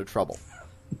a little bit of trouble.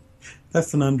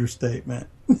 That's an understatement.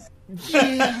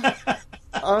 Yeah.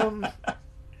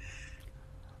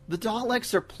 The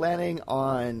Daleks are planning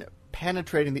on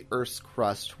penetrating the Earth's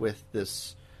crust with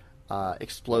this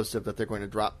explosive that they're going to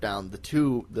drop down the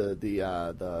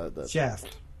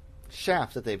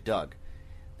shaft that they've dug.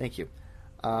 Thank you.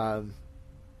 And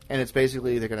it's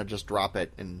basically they're going to just drop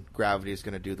it, and gravity is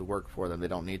going to do the work for them. They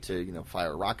don't need to,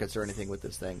 fire rockets or anything with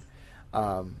this thing.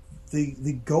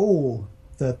 The goal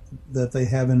that they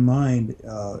have in mind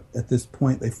at this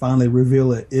point, they finally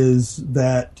reveal it, is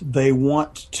that they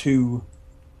want to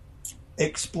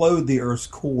explode the Earth's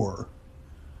core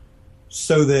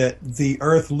so that the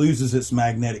Earth loses its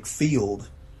magnetic field,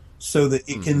 so that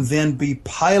it can then be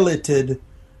piloted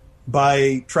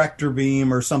by tractor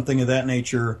beam or something of that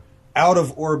nature out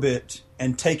of orbit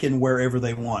and taken wherever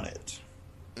they want it.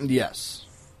 Yes.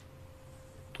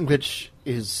 Which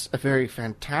is a very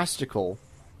fantastical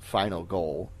final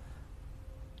goal,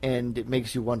 and it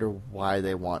makes you wonder why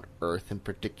they want Earth in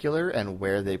particular and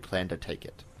where they plan to take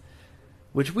it,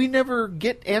 which we never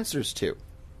get answers to.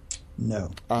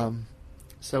 No.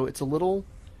 So it's a little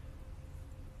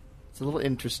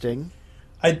interesting.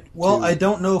 I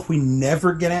don't know if we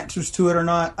never get answers to it or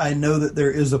not. I know that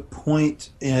there is a point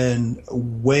in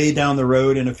way down the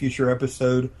road in a future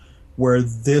episode where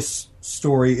this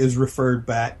story is referred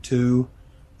back to.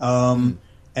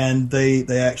 And they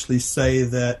actually say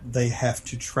that they have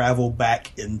to travel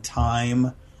back in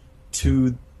time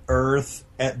to Earth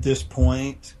at this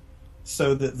point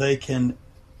so that they can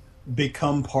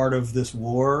become part of this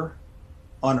war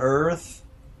on Earth.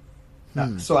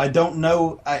 So I don't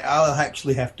know. I'll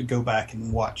actually have to go back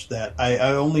and watch that. I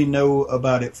only know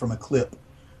about it from a clip,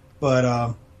 but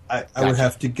I would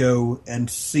have to go and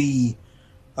see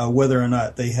whether or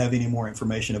not they have any more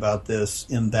information about this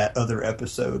in that other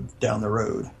episode down the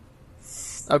road.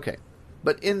 Okay.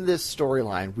 But in this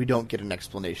storyline, we don't get an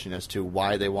explanation as to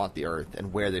why they want the Earth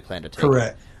and where they plan to take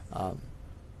Correct. it.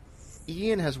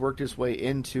 Ian has worked his way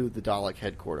into the Dalek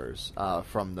headquarters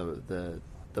from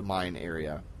the mine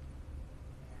area,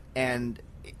 and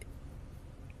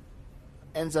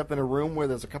ends up in a room where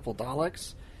there's a couple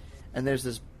Daleks, and there's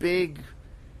this big,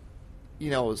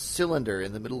 cylinder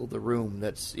in the middle of the room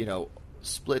that's,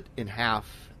 split in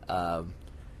half, and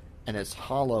it's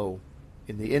hollow,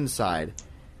 the inside,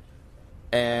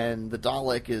 and the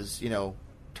Dalek is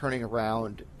turning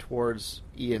around towards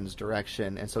Ian's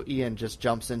direction, and so Ian just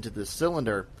jumps into the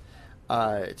cylinder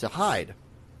to hide.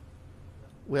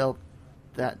 Well,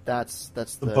 that's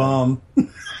the bomb.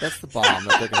 That's the bomb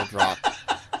that they're going to drop.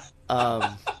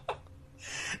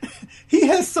 He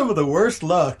has some of the worst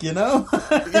luck, He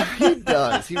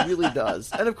does. He really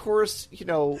does. And of course,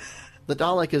 the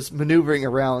Dalek is maneuvering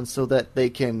around so that they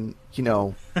can,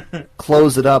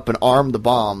 close it up and arm the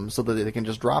bomb so that they can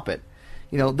just drop it.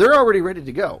 They're already ready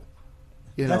to go.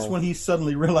 That's when he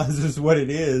suddenly realizes what it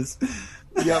is.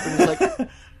 Yep, and he's like,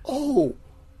 oh,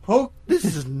 this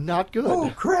is not good. Oh,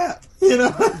 crap.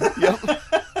 Yep.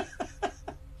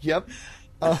 Yep.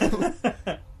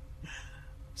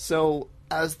 So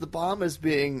as the bomb is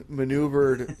being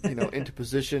maneuvered, into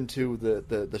position to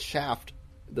the shaft,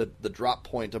 the drop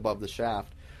point above the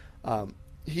shaft,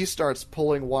 he starts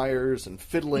pulling wires and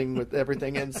fiddling with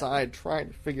everything inside, trying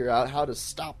to figure out how to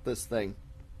stop this thing.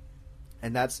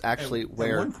 And that's actually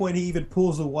where... At one point he even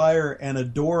pulls a wire and a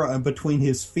door between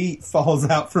his feet falls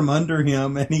out from under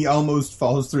him and he almost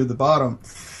falls through the bottom.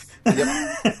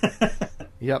 Yep.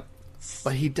 Yep.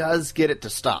 But he does get it to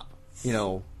stop.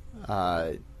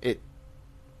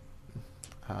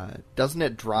 Doesn't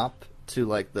it drop to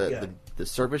like the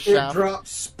service shaft? It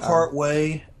drops part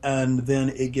way and then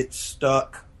it gets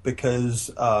stuck because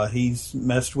he's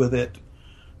messed with it.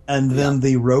 And then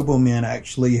the Robomen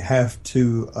actually have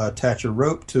to attach a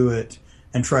rope to it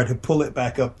and try to pull it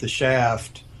back up the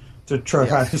shaft to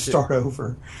try to start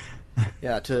over.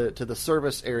 Yeah, to the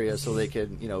service area so they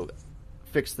can,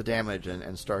 fix the damage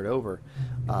and start over.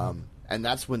 And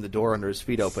that's when the door under his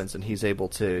feet opens and he's able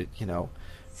to,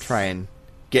 try and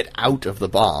get out of the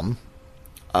bomb.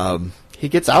 He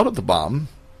gets out of the bomb.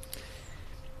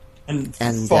 And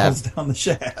falls down the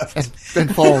shaft.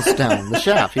 And falls down the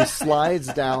shaft. He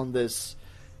slides down this,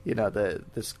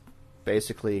 this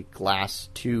basically glass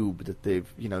tube that they've,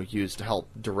 used to help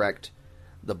direct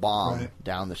the bomb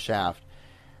down the shaft.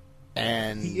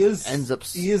 And he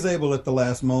is able at the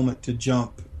last moment to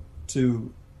jump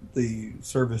to the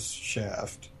service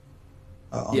shaft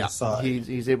on the side.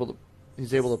 He's able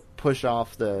to push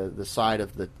off the side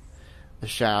of the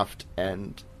shaft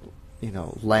and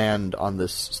land on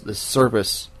this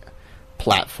service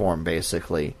platform,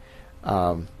 basically.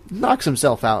 Knocks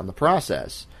himself out in the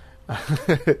process.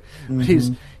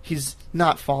 Mm-hmm. He's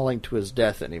not falling to his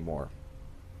death anymore,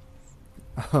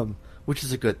 which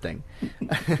is a good thing.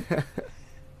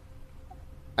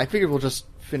 I figure we'll just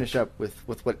finish up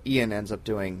with what Ian ends up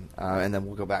doing, and then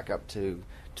we'll go back up to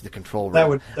the control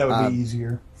room. That would be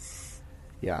easier.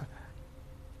 Yeah.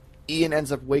 Ian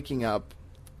ends up waking up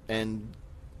and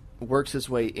works his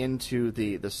way into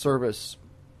the service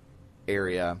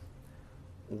area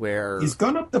where... He's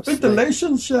gone up the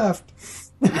ventilation shaft!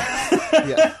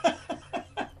 Yeah.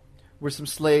 Where some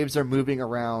slaves are moving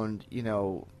around,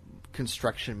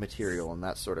 construction material and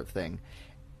that sort of thing.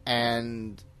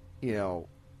 And,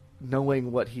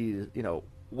 knowing what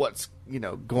what's,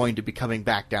 going to be coming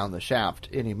back down the shaft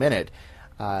any minute,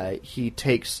 he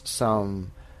takes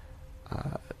some...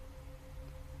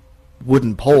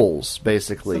 wooden poles,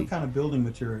 basically. Some kind of building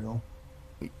material.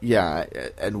 Yeah,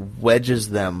 and wedges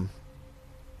them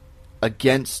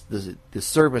against the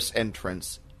service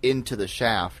entrance into the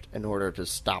shaft in order to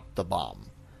stop the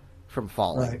bomb from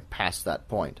falling past that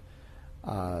point.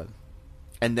 And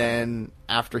then,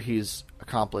 after he's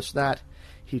accomplished that,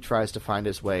 he tries to find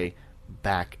his way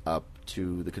back up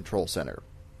to the control center.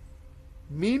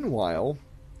 Meanwhile,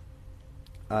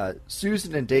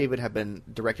 Susan and David have been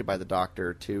directed by the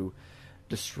Doctor to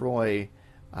destroy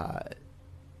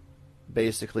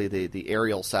basically the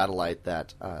aerial satellite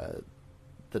that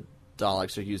the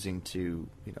Daleks are using to,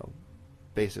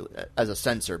 basically as a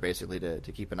sensor, basically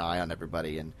to keep an eye on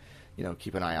everybody and,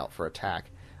 keep an eye out for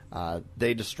attack.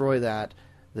 They destroy that.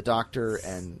 The Doctor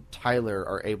and Tyler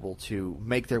are able to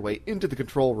make their way into the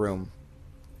control room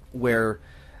where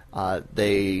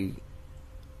they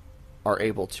are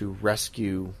able to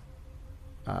rescue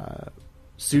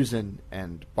Susan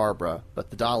and Barbara, but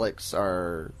the Daleks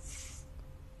are...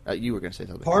 you were going to say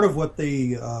something. Part of what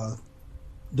the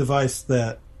device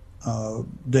that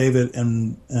David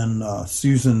and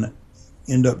Susan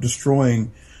end up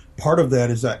destroying, part of that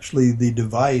is actually the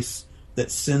device that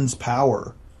sends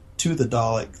power to the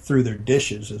Dalek through their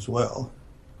dishes as well.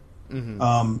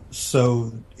 Mm-hmm.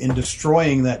 So in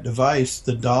destroying that device,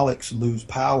 the Daleks lose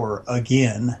power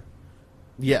again.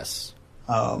 Yes.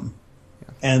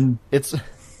 And it's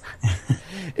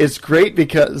great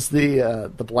because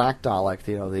the Black Dalek,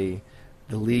 the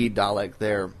lead Dalek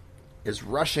there, is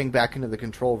rushing back into the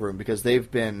control room because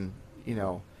they've been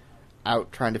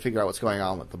out trying to figure out what's going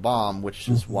on with the bomb, which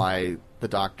is why the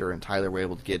Doctor and Tyler were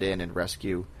able to get in and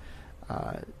rescue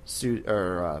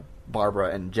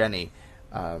Barbara and Jenny.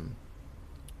 And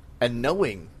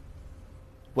knowing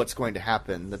what's going to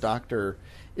happen, the Doctor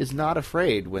is not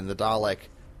afraid when the Dalek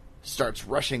starts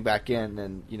rushing back in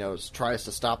and, tries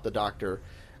to stop the Doctor.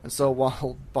 And so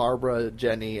while Barbara,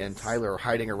 Jenny, and Tyler are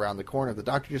hiding around the corner, the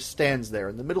Doctor just stands there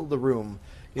in the middle of the room.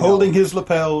 Holding his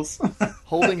lapels.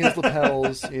 Holding his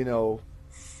lapels,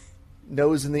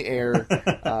 nose in the air,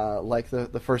 like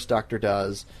the first Doctor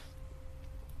does.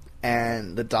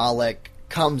 And the Dalek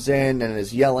comes in and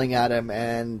is yelling at him,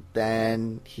 and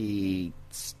then he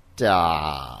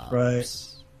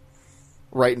stops.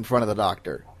 Right in front of the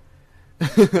Doctor.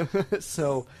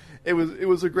 So it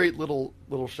was a great little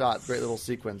shot, great little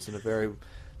sequence, and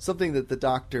something that the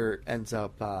Doctor ends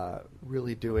up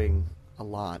really doing a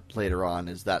lot later on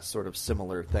is that sort of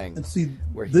similar thing. And see,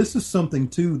 this is something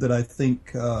too that I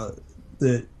think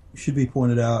that should be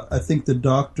pointed out. I think the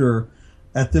Doctor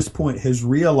at this point has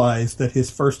realized that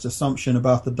his first assumption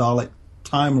about the Dalek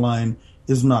timeline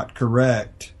is not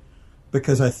correct,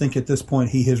 because I think at this point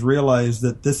he has realized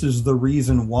that this is the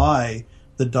reason why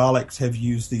the Daleks have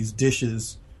used these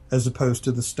dishes as opposed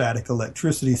to the static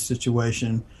electricity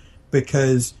situation,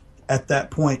 because at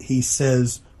that point he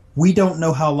says, we don't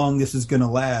know how long this is going to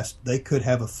last. They could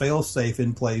have a fail-safe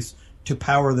in place to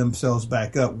power themselves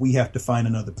back up. We have to find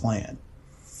another plan.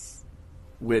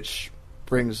 Which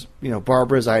brings,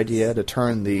 Barbara's idea to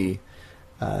turn the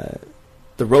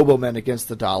Robomen against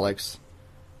the Daleks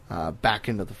back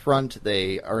into the front.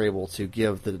 They are able to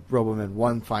give the Robomen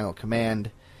one final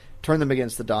command, turn them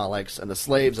against the Daleks, and the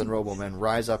slaves and Robomen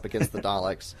rise up against the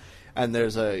Daleks. And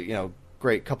there's a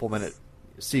great couple-minute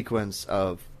sequence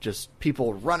of just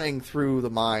people running through the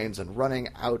mines and running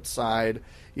outside,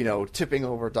 tipping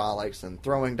over Daleks and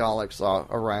throwing Daleks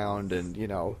around, and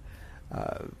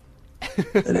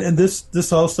and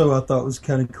this also I thought was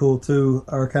kind of cool too,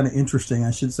 or kind of interesting, I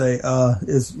should say.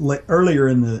 Is earlier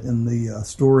in the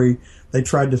story they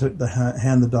tried to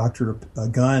hand the Doctor a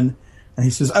gun, and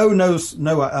he says, "Oh no,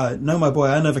 my boy,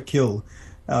 I never kill."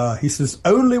 He says,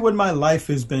 "Only when my life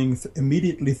is being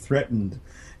immediately threatened."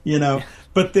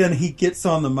 But then he gets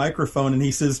on the microphone and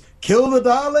he says, "Kill the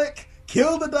Dalek,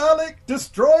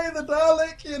 destroy the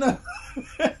Dalek."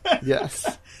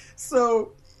 Yes.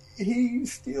 So he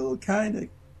still kind of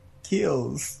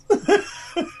kills.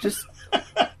 Just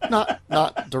not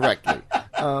directly.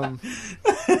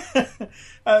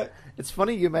 It's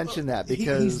funny you mention that,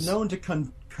 because he's known to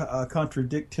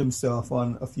contradict himself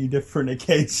on a few different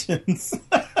occasions.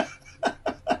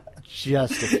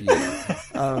 Just a few.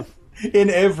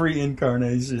 In every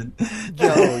incarnation.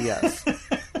 Oh, yes.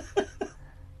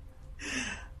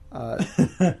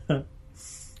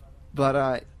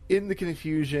 But in the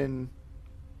confusion,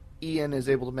 Ian is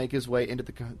able to make his way into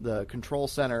the control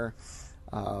center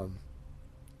and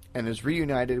is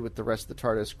reunited with the rest of the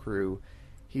TARDIS crew.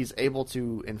 He's able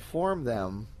to inform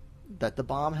them that the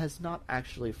bomb has not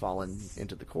actually fallen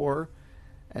into the core,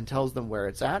 and tells them where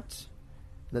it's at.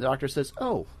 The Doctor says,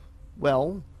 "Oh,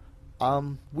 well,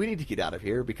 we need to get out of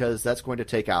here because that's going to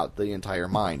take out the entire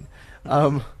mine."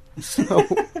 But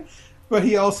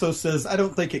he also says, "I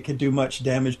don't think it could do much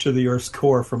damage to the Earth's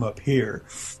core from up here."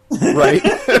 Right.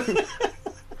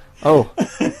 Oh,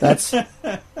 that's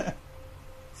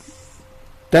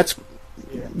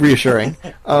reassuring.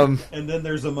 And then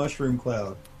there's a mushroom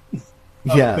cloud.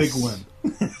 Yes. Big one.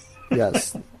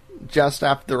 Yes. Just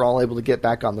after they're all able to get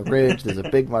back on the ridge, there's a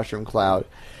big mushroom cloud.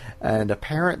 And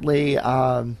apparently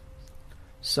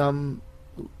some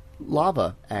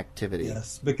lava activity.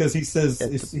 Yes, because he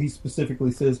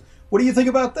specifically says, "What do you think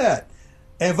about that?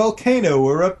 A volcano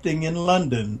erupting in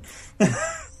London."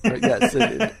 Yes,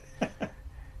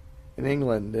 in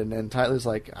England. And Tyler's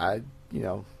like,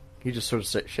 he just sort of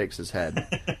shakes his head.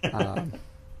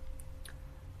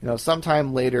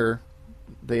 Sometime later,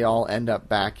 they all end up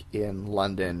back in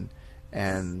London,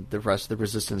 and the rest of the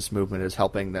Resistance movement is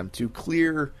helping them to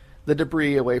clear the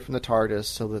debris away from the TARDIS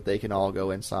so that they can all go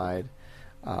inside.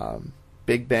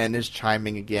 Big Ben is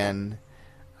chiming again.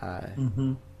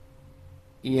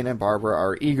 Ian and Barbara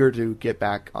are eager to get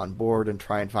back on board and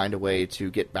try and find a way to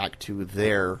get back to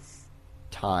their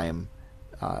time,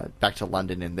 back to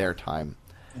London in their time.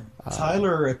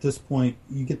 Tyler, at this point,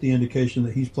 you get the indication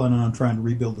that he's planning on trying to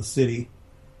rebuild the city.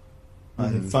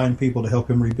 And find people to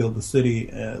help him rebuild the city,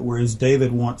 whereas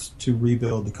David wants to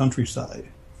rebuild the countryside.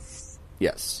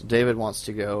 Yes, David wants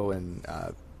to go and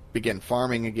begin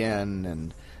farming again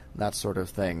and that sort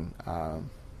of thing,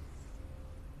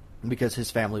 because his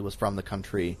family was from the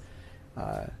country,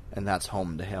 and that's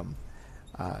home to him.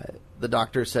 The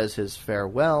Doctor says his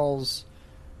farewells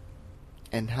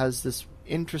and has this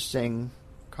interesting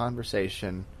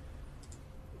conversation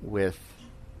with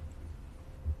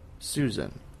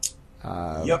Susan.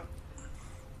 Yep.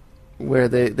 Where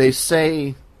they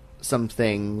say some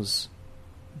things,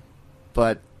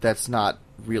 but that's not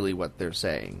really what they're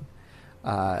saying.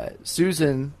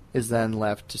 Susan is then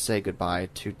left to say goodbye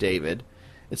to David.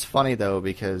 It's funny, though,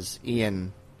 because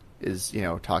Ian is,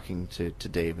 talking to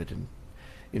David and,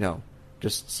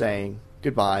 just saying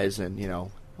goodbyes and,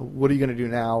 what are you going to do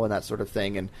now and that sort of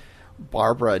thing. And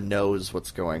Barbara knows what's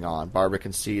going on. Barbara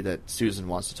can see that Susan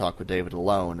wants to talk with David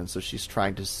alone, and so she's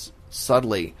trying to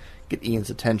subtly get Ian's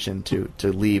attention to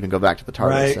leave and go back to the TARDIS.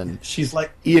 Right. And she's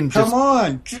like, Ian come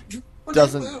on!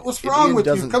 What's wrong Ian with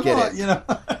you? doesn't Come get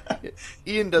on, it.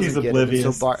 Ian doesn't He's get oblivious.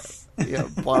 it.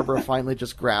 So Barbara finally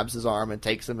just grabs his arm and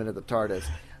takes him into the TARDIS.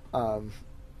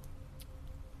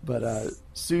 But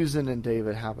Susan and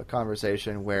David have a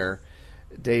conversation where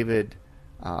David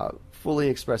fully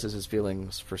expresses his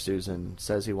feelings for Susan,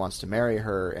 says he wants to marry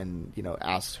her, and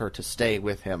asks her to stay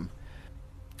with him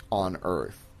on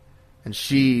Earth. And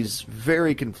she's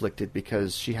very conflicted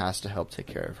because she has to help take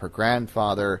care of her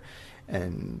grandfather,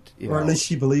 and or at least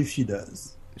she believes she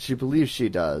does. She believes she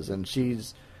does, and she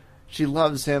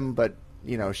loves him, but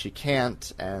she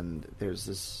can't. And there's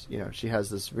this, she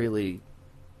has this really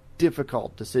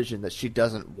difficult decision that she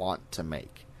doesn't want to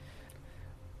make.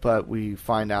 But we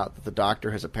find out that the Doctor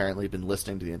has apparently been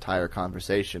listening to the entire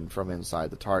conversation from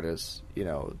inside the TARDIS,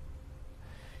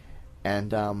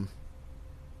 and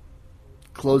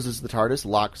closes the TARDIS,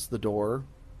 locks the door,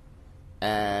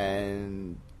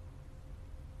 and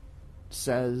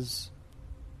says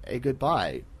a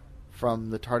goodbye from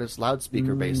the TARDIS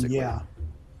loudspeaker, basically. Yeah.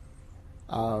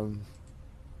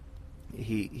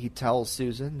 He tells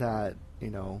Susan that,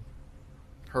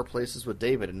 her place is with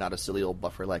David and not a silly old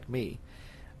buffer like me.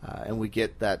 And we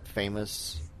get that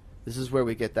famous... This is where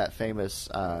we get that famous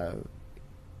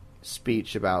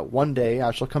speech about, one day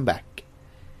I shall come back.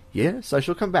 Yes, I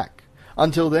shall come back.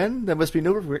 Until then, there must be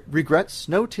no regrets,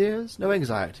 no tears, no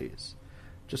anxieties.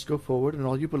 Just go forward in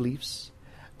all your beliefs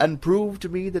and prove to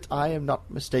me that I am not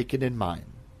mistaken in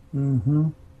mine.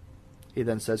 Mm-hmm. He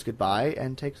then says goodbye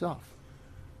and takes off.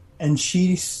 And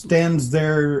she stands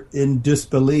there in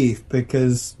disbelief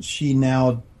because she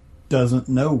now doesn't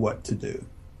know what to do.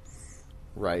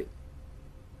 Right.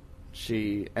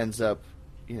 She ends up,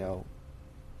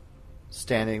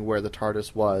 standing where the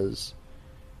TARDIS was,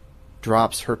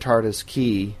 drops her TARDIS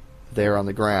key there on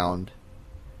the ground,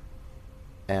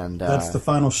 and that's the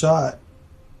final shot.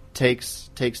 Takes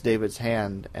David's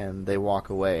hand, and they walk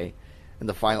away. And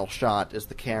the final shot is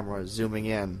the camera zooming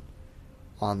in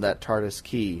on that TARDIS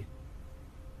key,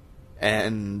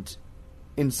 and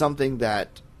in something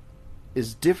that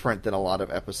is different than a lot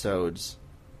of episodes,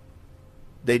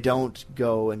 they don't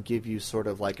go and give you sort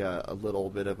of like a little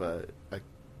bit of a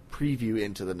preview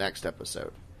into the next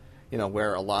episode.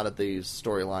 Where a lot of these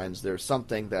storylines, there's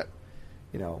something that,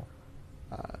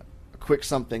 a quick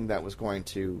something that was going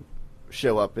to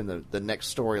show up in the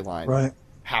next storyline, right,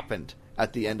 happened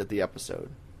at the end of the episode.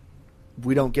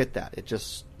 We don't get that. It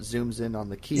just zooms in on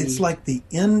the key. It's like the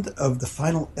end of the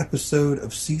final episode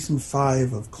of Season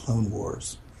 5 of Clone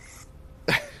Wars.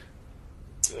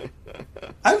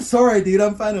 I'm sorry, dude.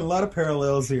 I'm finding a lot of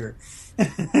parallels here.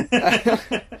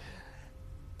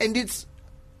 And it's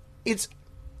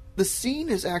the scene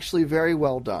is actually very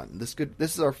well done. This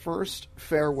is our first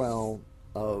farewell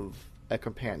of a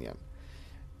companion,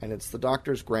 and it's the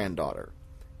Doctor's granddaughter,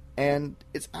 and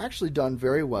it's actually done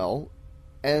very well.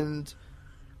 And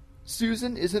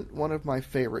Susan isn't one of my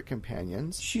favorite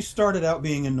companions. She started out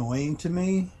being annoying to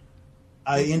me.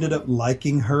 I ended up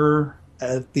liking her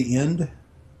at the end,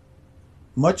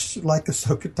 much like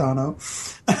Ahsoka Tano.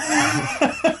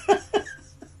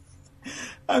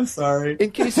 I'm sorry.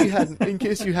 In case you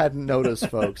hadn't noticed,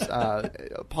 folks,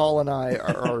 Paul and I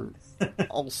are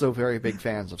also very big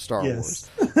fans of Star Wars,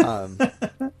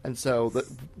 and so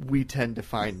we tend to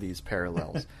find these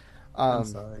parallels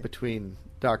between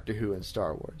Doctor Who and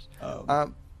Star Wars.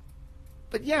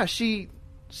 But yeah, she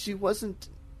wasn't,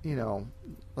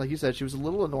 like you said, she was a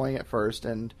little annoying at first,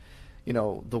 and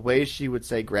the way she would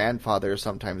say grandfather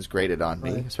sometimes grated on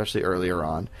me, especially earlier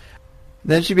on.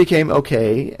 Then she became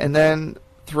okay, and then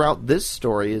throughout this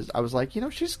story, I was like,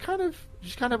 she's kind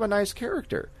of a nice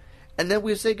character, and then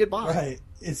we say goodbye. Right.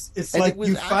 It's like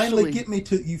you finally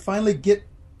get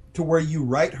to where you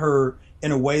write her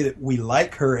in a way that we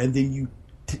like her, and then you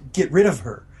get rid of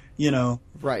her.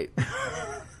 Right.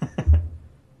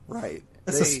 Right.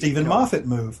 That's a Stephen Moffat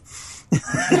move.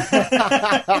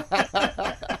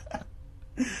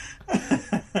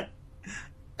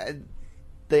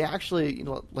 they actually,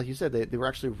 like you said, they were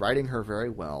actually writing her very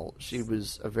well. She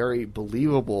was a very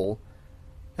believable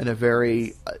and a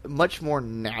very much more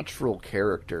natural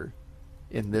character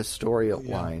in this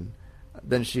storyline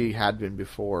than she had been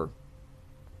before.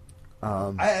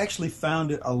 I actually found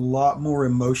it a lot more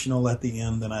emotional at the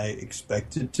end than I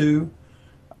expected to.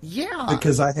 Yeah,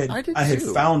 because I had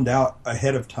found out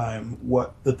ahead of time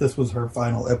that this was her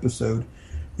final episode.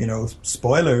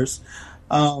 Spoilers.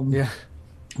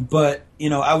 But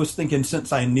I was thinking,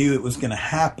 since I knew it was going to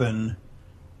happen,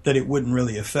 that it wouldn't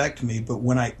really affect me. But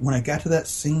when I got to that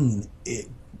scene, it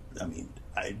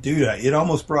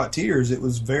almost brought tears. It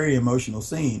was a very emotional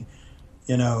scene,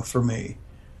 for me.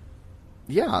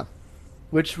 Yeah,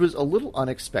 which was a little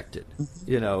unexpected.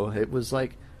 It was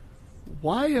like,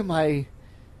 why am I?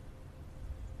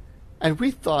 And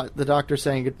we thought the Doctor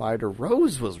saying goodbye to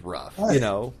Rose was rough.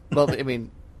 Well, I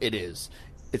mean, it is.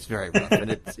 It's very rough,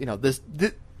 and it's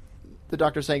the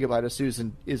Doctor saying goodbye to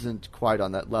Susan isn't quite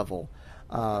on that level.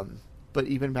 But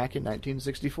even back in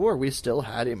 1964, we still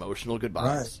had emotional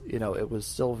goodbyes. Right. It was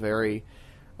still very,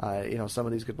 some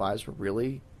of these goodbyes were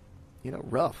really,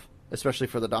 rough, especially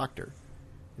for the Doctor.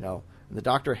 And the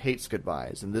Doctor hates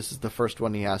goodbyes, and this is the first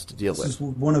one he has to deal with. This is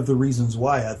one of the reasons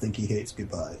why I think he hates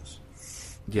goodbyes.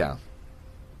 Yeah.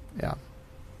 Yeah.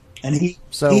 And he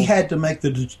had to make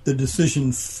the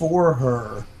decision for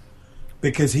her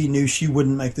because he knew she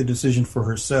wouldn't make the decision for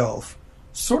herself.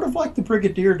 Sort of like the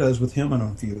Brigadier does with him on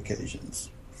a few occasions.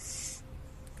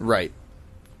 Right.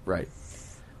 Right.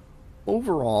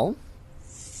 Overall,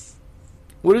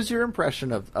 what is your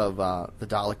impression of the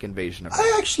Dalek Invasion of Earth?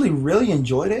 I actually really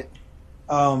enjoyed it.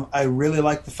 I really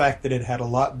liked the fact that it had a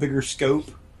lot bigger scope.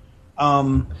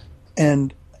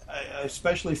 And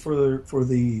especially for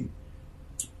the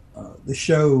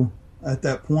show at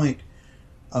that point,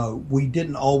 we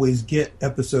didn't always get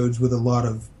episodes with a lot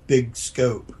of big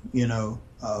scope. A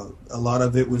lot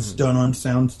of it was done on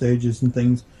sound stages and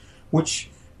things, which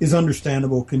is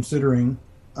understandable considering.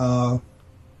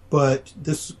 But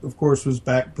this, of course, was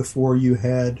back before you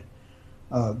had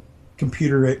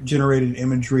computer-generated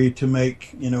imagery to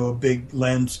make a big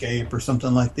landscape or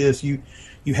something like this. You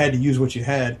had to use what you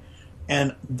had.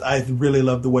 And I really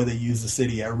love the way they use the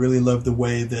city. I really love the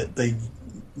way that they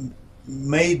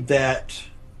made that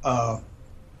the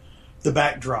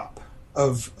backdrop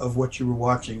of what you were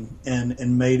watching,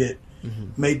 and made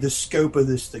the scope of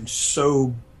this thing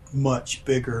so much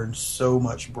bigger and so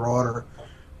much broader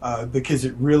because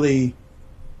it really,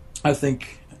 I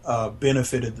think,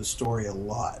 benefited the story a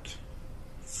lot.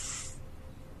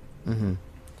 Mm-hmm.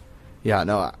 Yeah,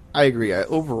 no, I agree.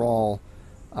 Overall,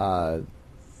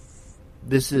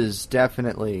 this is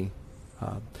definitely,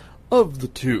 of the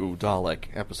two Dalek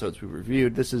episodes we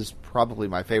reviewed, this is probably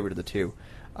my favorite of the two.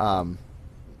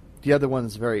 The other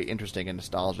one's very interesting and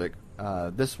nostalgic.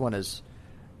 This one is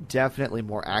definitely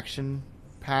more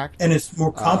action-packed. And it's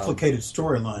more complicated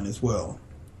storyline as well.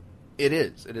 It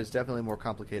is. It is definitely a more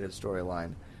complicated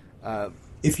storyline.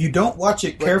 If you don't watch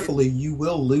it carefully, you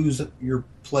will lose your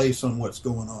place on what's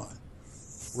going on.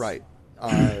 Right.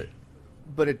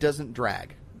 But it doesn't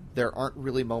drag. There aren't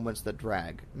really moments that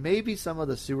drag. Maybe some of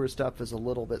the sewer stuff is a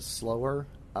little bit slower,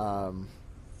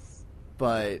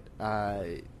 but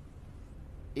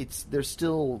there's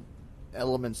still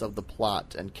elements of the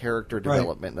plot and character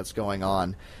development that's going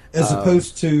on. As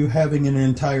opposed to having an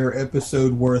entire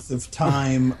episode worth of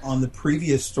time on the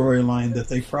previous storyline that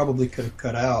they probably could have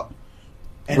cut out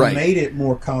and made it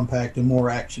more compact and more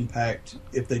action-packed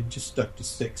if they just stuck to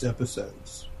 6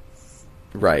 episodes.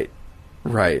 Right.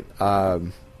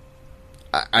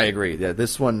 I agree. Yeah,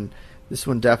 this one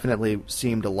definitely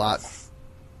seemed a lot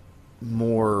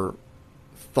more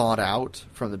thought out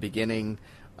from the beginning,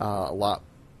 a lot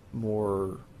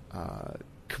more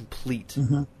complete.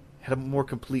 Mm-hmm. Had a more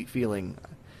complete feeling,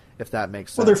 if that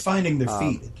makes sense. Well, they're finding their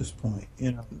feet at this point.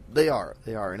 They are,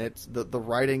 and it's the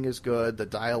writing is good. The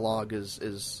dialogue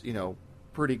is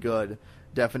pretty good,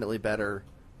 definitely better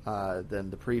than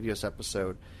the previous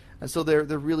episode. And so they're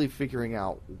really figuring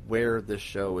out where this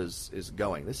show is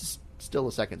going. This is still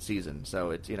the second season,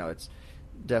 so it's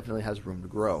definitely has room to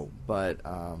grow. But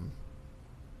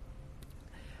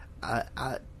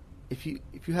if you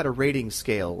had a rating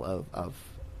scale of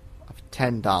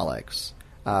 10 Daleks,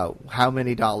 how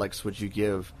many Daleks would you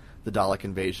give the Dalek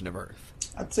Invasion of Earth?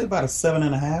 I'd say about a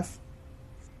 7.5.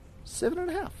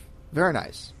 7.5. Very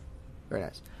nice. Very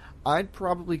nice. I'd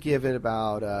probably give it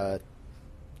about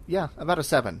about a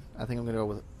 7. I think I'm going to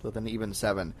go with an even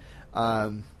 7.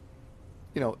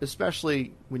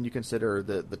 Especially when you consider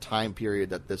the time period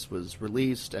that this was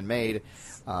released and made.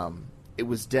 It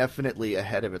was definitely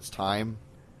ahead of its time.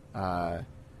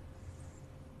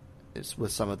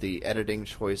 with some of the editing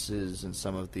choices and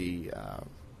some of the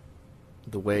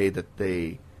way that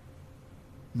they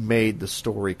made the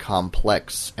story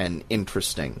complex and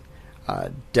interesting.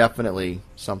 Definitely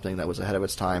something that was ahead of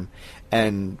its time.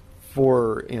 And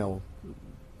for,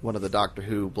 one of the Doctor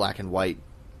Who black and white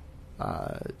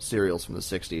serials from the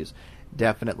 60s,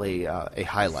 definitely a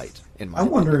highlight in my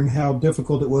opinion. Wondering how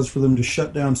difficult it was for them to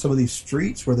shut down some of these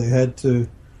streets where they had to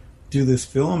do this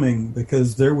filming,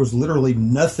 because there was literally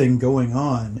nothing going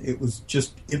on. It was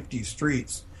just empty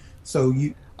streets. So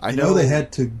I know they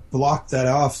had to block that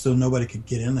off so nobody could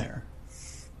get in there.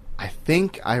 I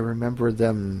think I remember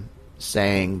them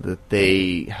saying that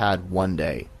they had one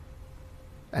day,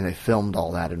 and they filmed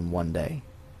all that in one day.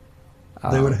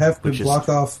 They would have to block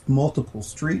off multiple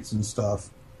streets and stuff.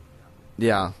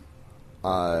 Yeah.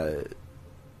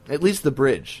 At least the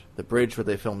bridge where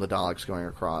they filmed the Daleks going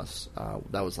across,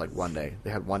 that was like one day.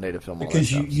 They had one day to film all that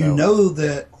stuff. Because you know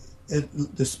that,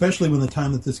 especially when the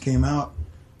time that this came out,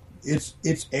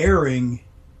 it's airing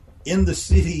in the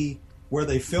city where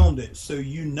they filmed it. So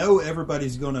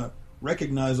everybody's going to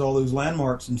recognize all those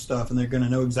landmarks and stuff, and they're going to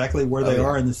know exactly where they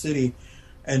are in the city.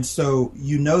 And so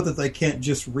that they can't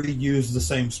just reuse the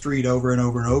same street over and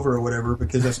over and over or whatever,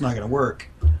 because that's not going to work.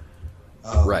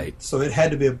 Right. So it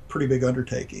had to be a pretty big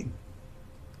undertaking.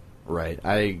 Right.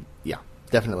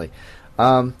 Definitely.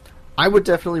 I would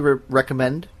definitely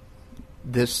recommend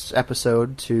this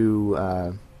episode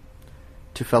to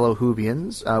fellow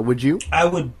Whovians. Would you? I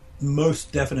would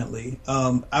most definitely.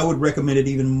 I would recommend it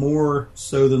even more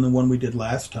so than the one we did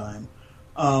last time.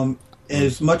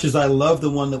 As much as I love the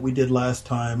one that we did last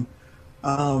time,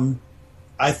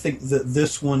 I think that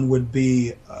this one would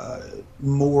be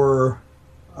more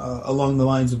along the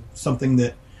lines of something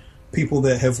that people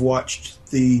that have watched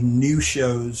the new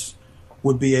shows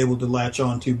would be able to latch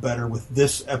on to better with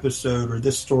this episode or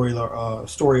this story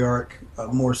arc,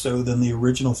 more so than the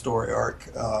original story arc,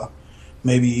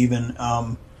 maybe even.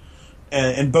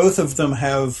 And both of them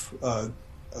have a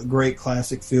great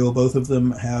classic feel. Both of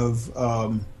them have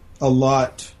a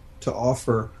lot to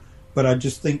offer. But I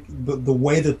just think the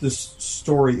way that this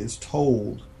story is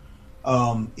told,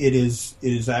 it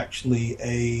is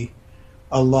actually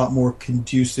a lot more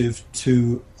conducive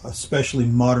to especially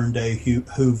modern day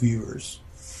Who viewers.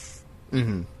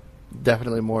 Mm-hmm.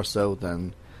 Definitely more so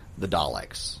than the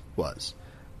Daleks was.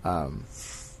 All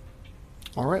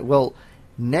right. Well,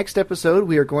 next episode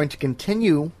we are going to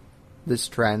continue this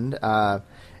trend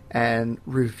and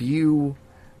review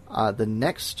the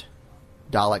next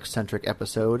Dalek-centric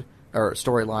episode or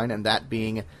storyline, and that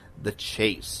being The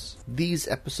Chase. These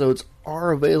episodes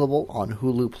are available on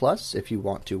Hulu Plus if you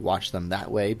want to watch them that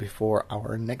way before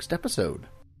our next episode.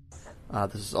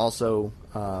 This is also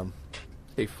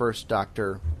a First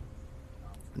Doctor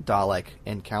Dalek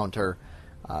encounter,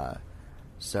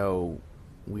 so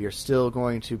we are still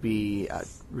going to be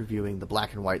reviewing the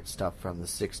black and white stuff from the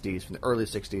 60s, from the early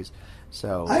 60s.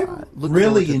 So I'm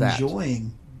really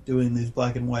enjoying doing these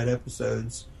black and white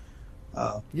episodes.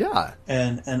 Yeah.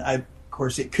 And of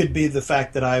course, it could be the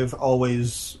fact that I've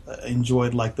always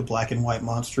enjoyed like the black and white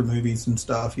monster movies and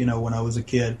stuff. When I was a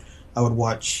kid, I would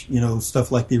watch,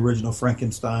 stuff like the original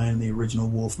Frankenstein, the original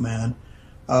Wolfman.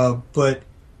 But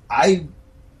I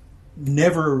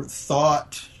never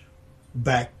thought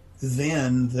back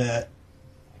then that,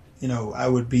 I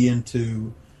would be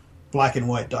into black and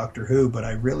white Doctor Who, but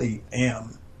I really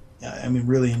am.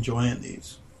 Really enjoying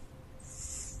these.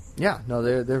 Yeah,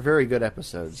 no, they're very good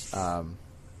episodes,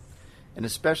 and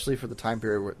especially for the time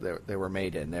period where they were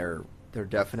made in, they're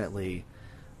definitely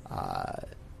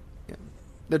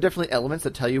elements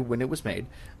that tell you when it was made,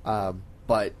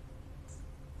 but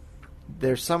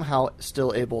they're somehow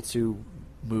still able to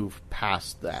move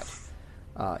past that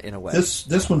in a way.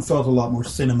 This one felt a lot more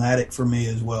cinematic for me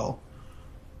as well.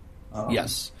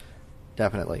 Yes,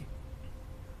 definitely.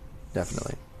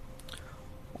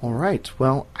 All right.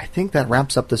 Well, I think that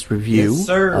wraps up this review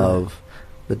of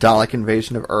the Dalek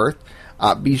Invasion of Earth.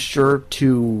 Be sure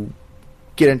to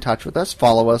get in touch with us.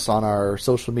 Follow us on our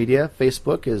social media.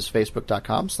 Facebook is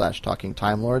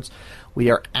facebook.com/TalkingTimeLords. We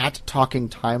are at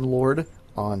TalkingTimeLord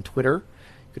on Twitter.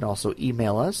 You can also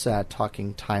email us at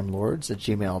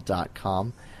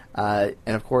talkingtimelords@gmail.com. And,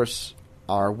 of course,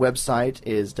 our website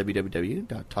is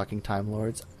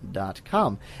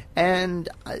www.talkingtimelords.com. And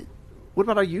what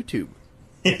about our YouTube?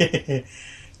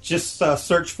 Just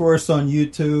search for us on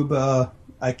YouTube.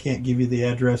 I can't give you the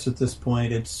address at this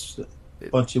point. It's a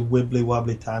bunch of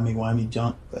wibbly-wobbly, timey-wimey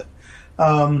junk. But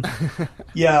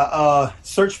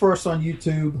search for us on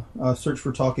YouTube. Search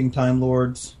for Talking Time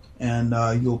Lords, and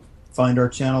you'll find our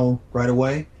channel right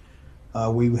away.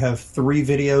 We have 3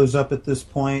 videos up at this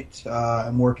point.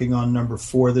 I'm working on number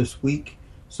 4 this week,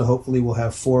 so hopefully we'll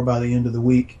have 4 by the end of the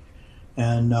week.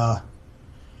 And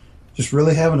just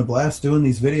really having a blast doing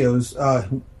these videos.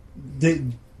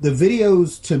 The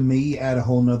videos to me add a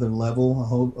whole nother level,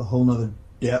 a whole nother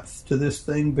depth to this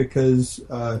thing, because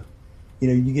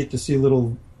you get to see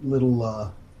little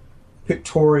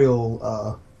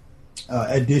pictorial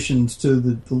additions to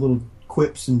the little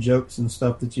quips and jokes and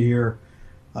stuff that you hear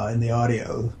in the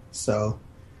audio. So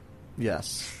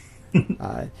yes.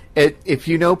 If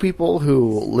you know people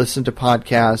who listen to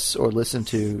podcasts or listen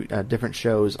to different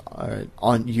shows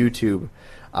on YouTube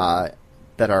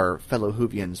that are fellow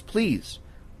Whovians, please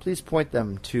point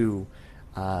them to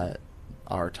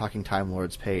our Talking Time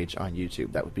Lords page on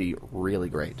YouTube. That would be really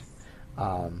great.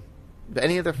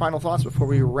 Any other final thoughts before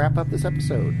we wrap up this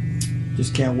episode?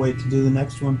 Just can't wait to do the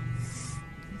next one.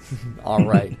 All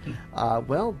right.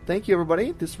 Well, thank you,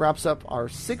 everybody. This wraps up our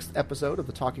 6th episode of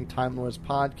the Talking Time Lords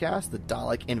podcast, the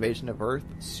Dalek Invasion of Earth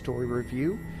story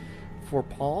review. For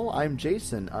Paul, I'm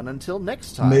Jason, and until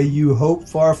next time... May you hope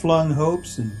far-flung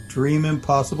hopes and dream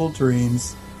impossible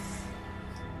dreams.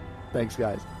 Thanks,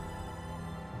 guys.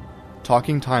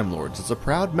 Talking Time Lords is a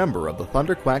proud member of the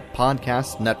Thunderquack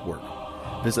Podcast Network.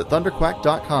 Visit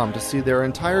thunderquack.com to see their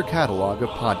entire catalog of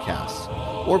podcasts,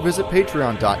 or visit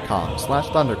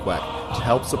patreon.com/thunderquack to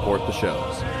help support the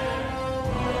shows.